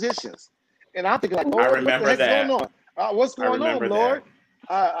all the musicians, and I'm thinking like, Lord, I remember what the heck's that. going on? What's going on, Lord?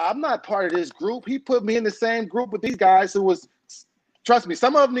 I'm not part of this group. He put me in the same group with these guys who was, trust me,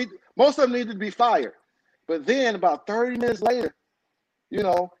 most of them needed to be fired. But then about 30 minutes later, you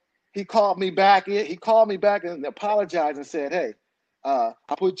know, he called me back. He called me back and apologized and said, "Hey, I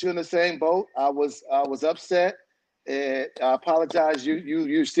put you in the same boat. I was upset, and I apologize.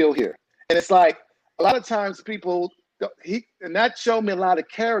 You're still here." And it's like a lot of times people, and that showed me a lot of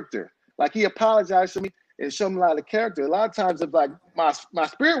character. Like he apologized to me and showed me a lot of character. A lot of times, it's like my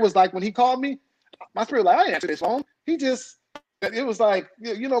spirit was like when he called me, my spirit was like, I didn't answer this phone. It was like,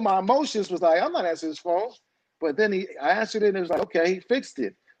 you know, my emotions was like, I'm not answering this phone. But then I answered it and it was like, okay, he fixed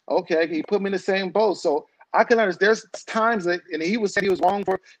it. Okay, he put me in the same boat. So I can understand. There's times that, and he was wrong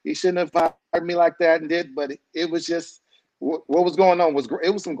he shouldn't have fired me like that and did, but it was just what was going on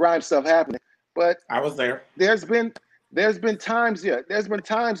it was some grime stuff happening. But I was there. There's been times, there's been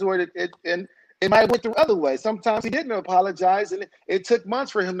times where it might have went through other ways. Sometimes he didn't apologize, and it took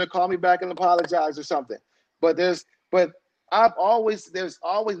months for him to call me back and apologize or something. But there's always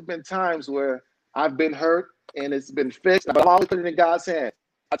been times where I've been hurt and it's been fixed, but I'm always putting it in God's hands.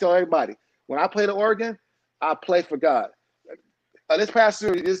 I tell everybody, when I play the organ, I play for God. This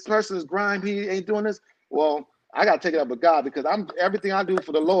person is grime, he ain't doing this. Well, I gotta take it up with God because everything I do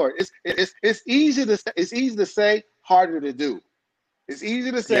for the Lord. It's easy to say, harder to do. It's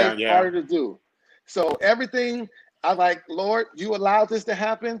easy to say, harder to do. So everything I like, Lord, you allowed this to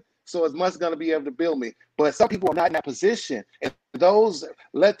happen, so it's much going to be able to build me. But some people are not in that position. And those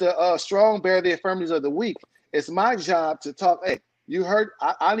let the strong bear the infirmities of the weak. It's my job to talk, hey, you heard,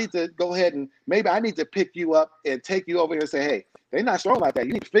 I need to go ahead and maybe I need to pick you up and take you over here and say, hey, they're not strong like that.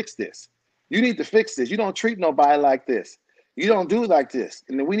 You need to fix this. You need to fix this. You don't treat nobody like this. You don't do like this.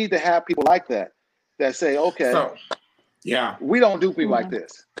 And then we need to have people like that say, okay, so, yeah, we don't do people like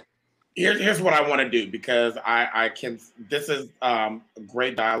this. Here's what I want to do because this is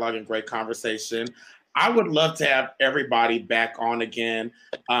great dialogue and great conversation. I would love to have everybody back on again,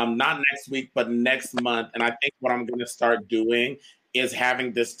 not next week, but next month. And I think what I'm going to start doing is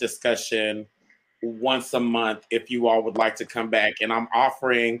having this discussion once a month if you all would like to come back. And I'm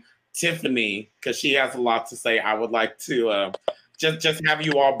offering Tiffany, because she has a lot to say, I would like to just have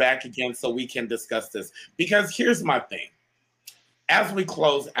you all back again so we can discuss this. Because here's my thing. As we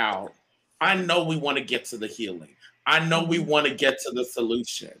close out, I know we want to get to the healing. I know we want to get to the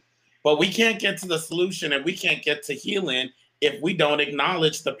solution. But we can't get to the solution and we can't get to healing if we don't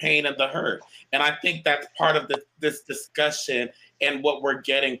acknowledge the pain and the hurt. And I think that's part of this discussion and what we're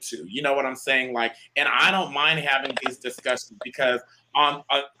getting to. You know what I'm saying? Like, and I don't mind having these discussions because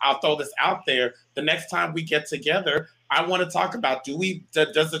I'll throw this out there. The next time we get together, I want to talk about,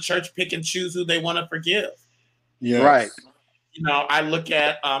 does the church pick and choose who they want to forgive? Yes. Right. You know, I look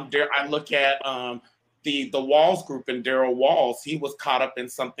at the Walls group and Daryl Walls. He was caught up in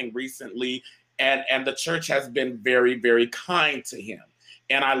something recently, and the church has been very, very kind to him.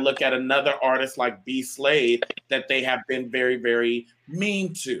 And I look at another artist like B. Slade that they have been very, very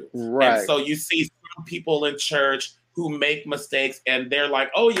mean to. Right. And so you see some people in church who make mistakes, and they're like,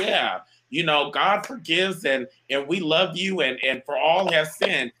 "Oh yeah, you know, God forgives, and we love you, and for all have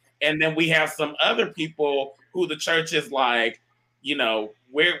sinned." And then we have some other people who the church is like, you know,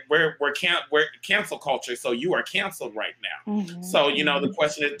 we're cancel culture, so you are canceled right now. Mm-hmm. So, you know, the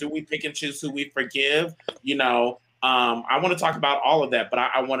question is, do we pick and choose who we forgive? You know, I want to talk about all of that, but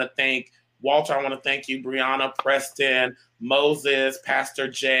I want to thank Walter. I want to thank you, Brianna, Preston, Moses, Pastor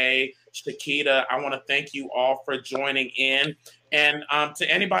Jay, Shakita. I want to thank you all for joining in. And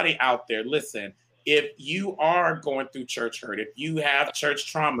to anybody out there, listen, if you are going through church hurt, if you have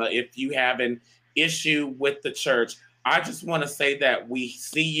church trauma, if you have an issue with the church, I just want to say that we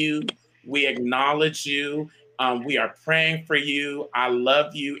see you, we acknowledge you, we are praying for you. I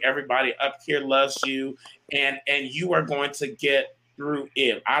love you. Everybody up here loves you, and you are going to get through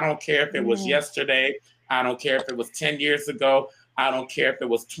it. I don't care if it was yesterday. I don't care if it was 10 years ago. I don't care if it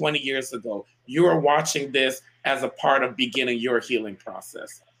was 20 years ago. You are watching this as a part of beginning your healing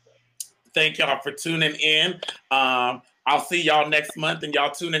process. Thank y'all for tuning in. I'll see y'all next month, and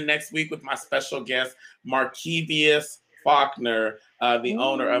y'all tune in next week with my special guest, Markevius Faulkner, the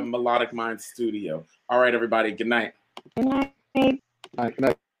owner of Melodic Mind Studio. All right, everybody. Good night. Good night. All right, good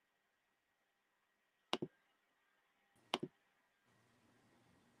night.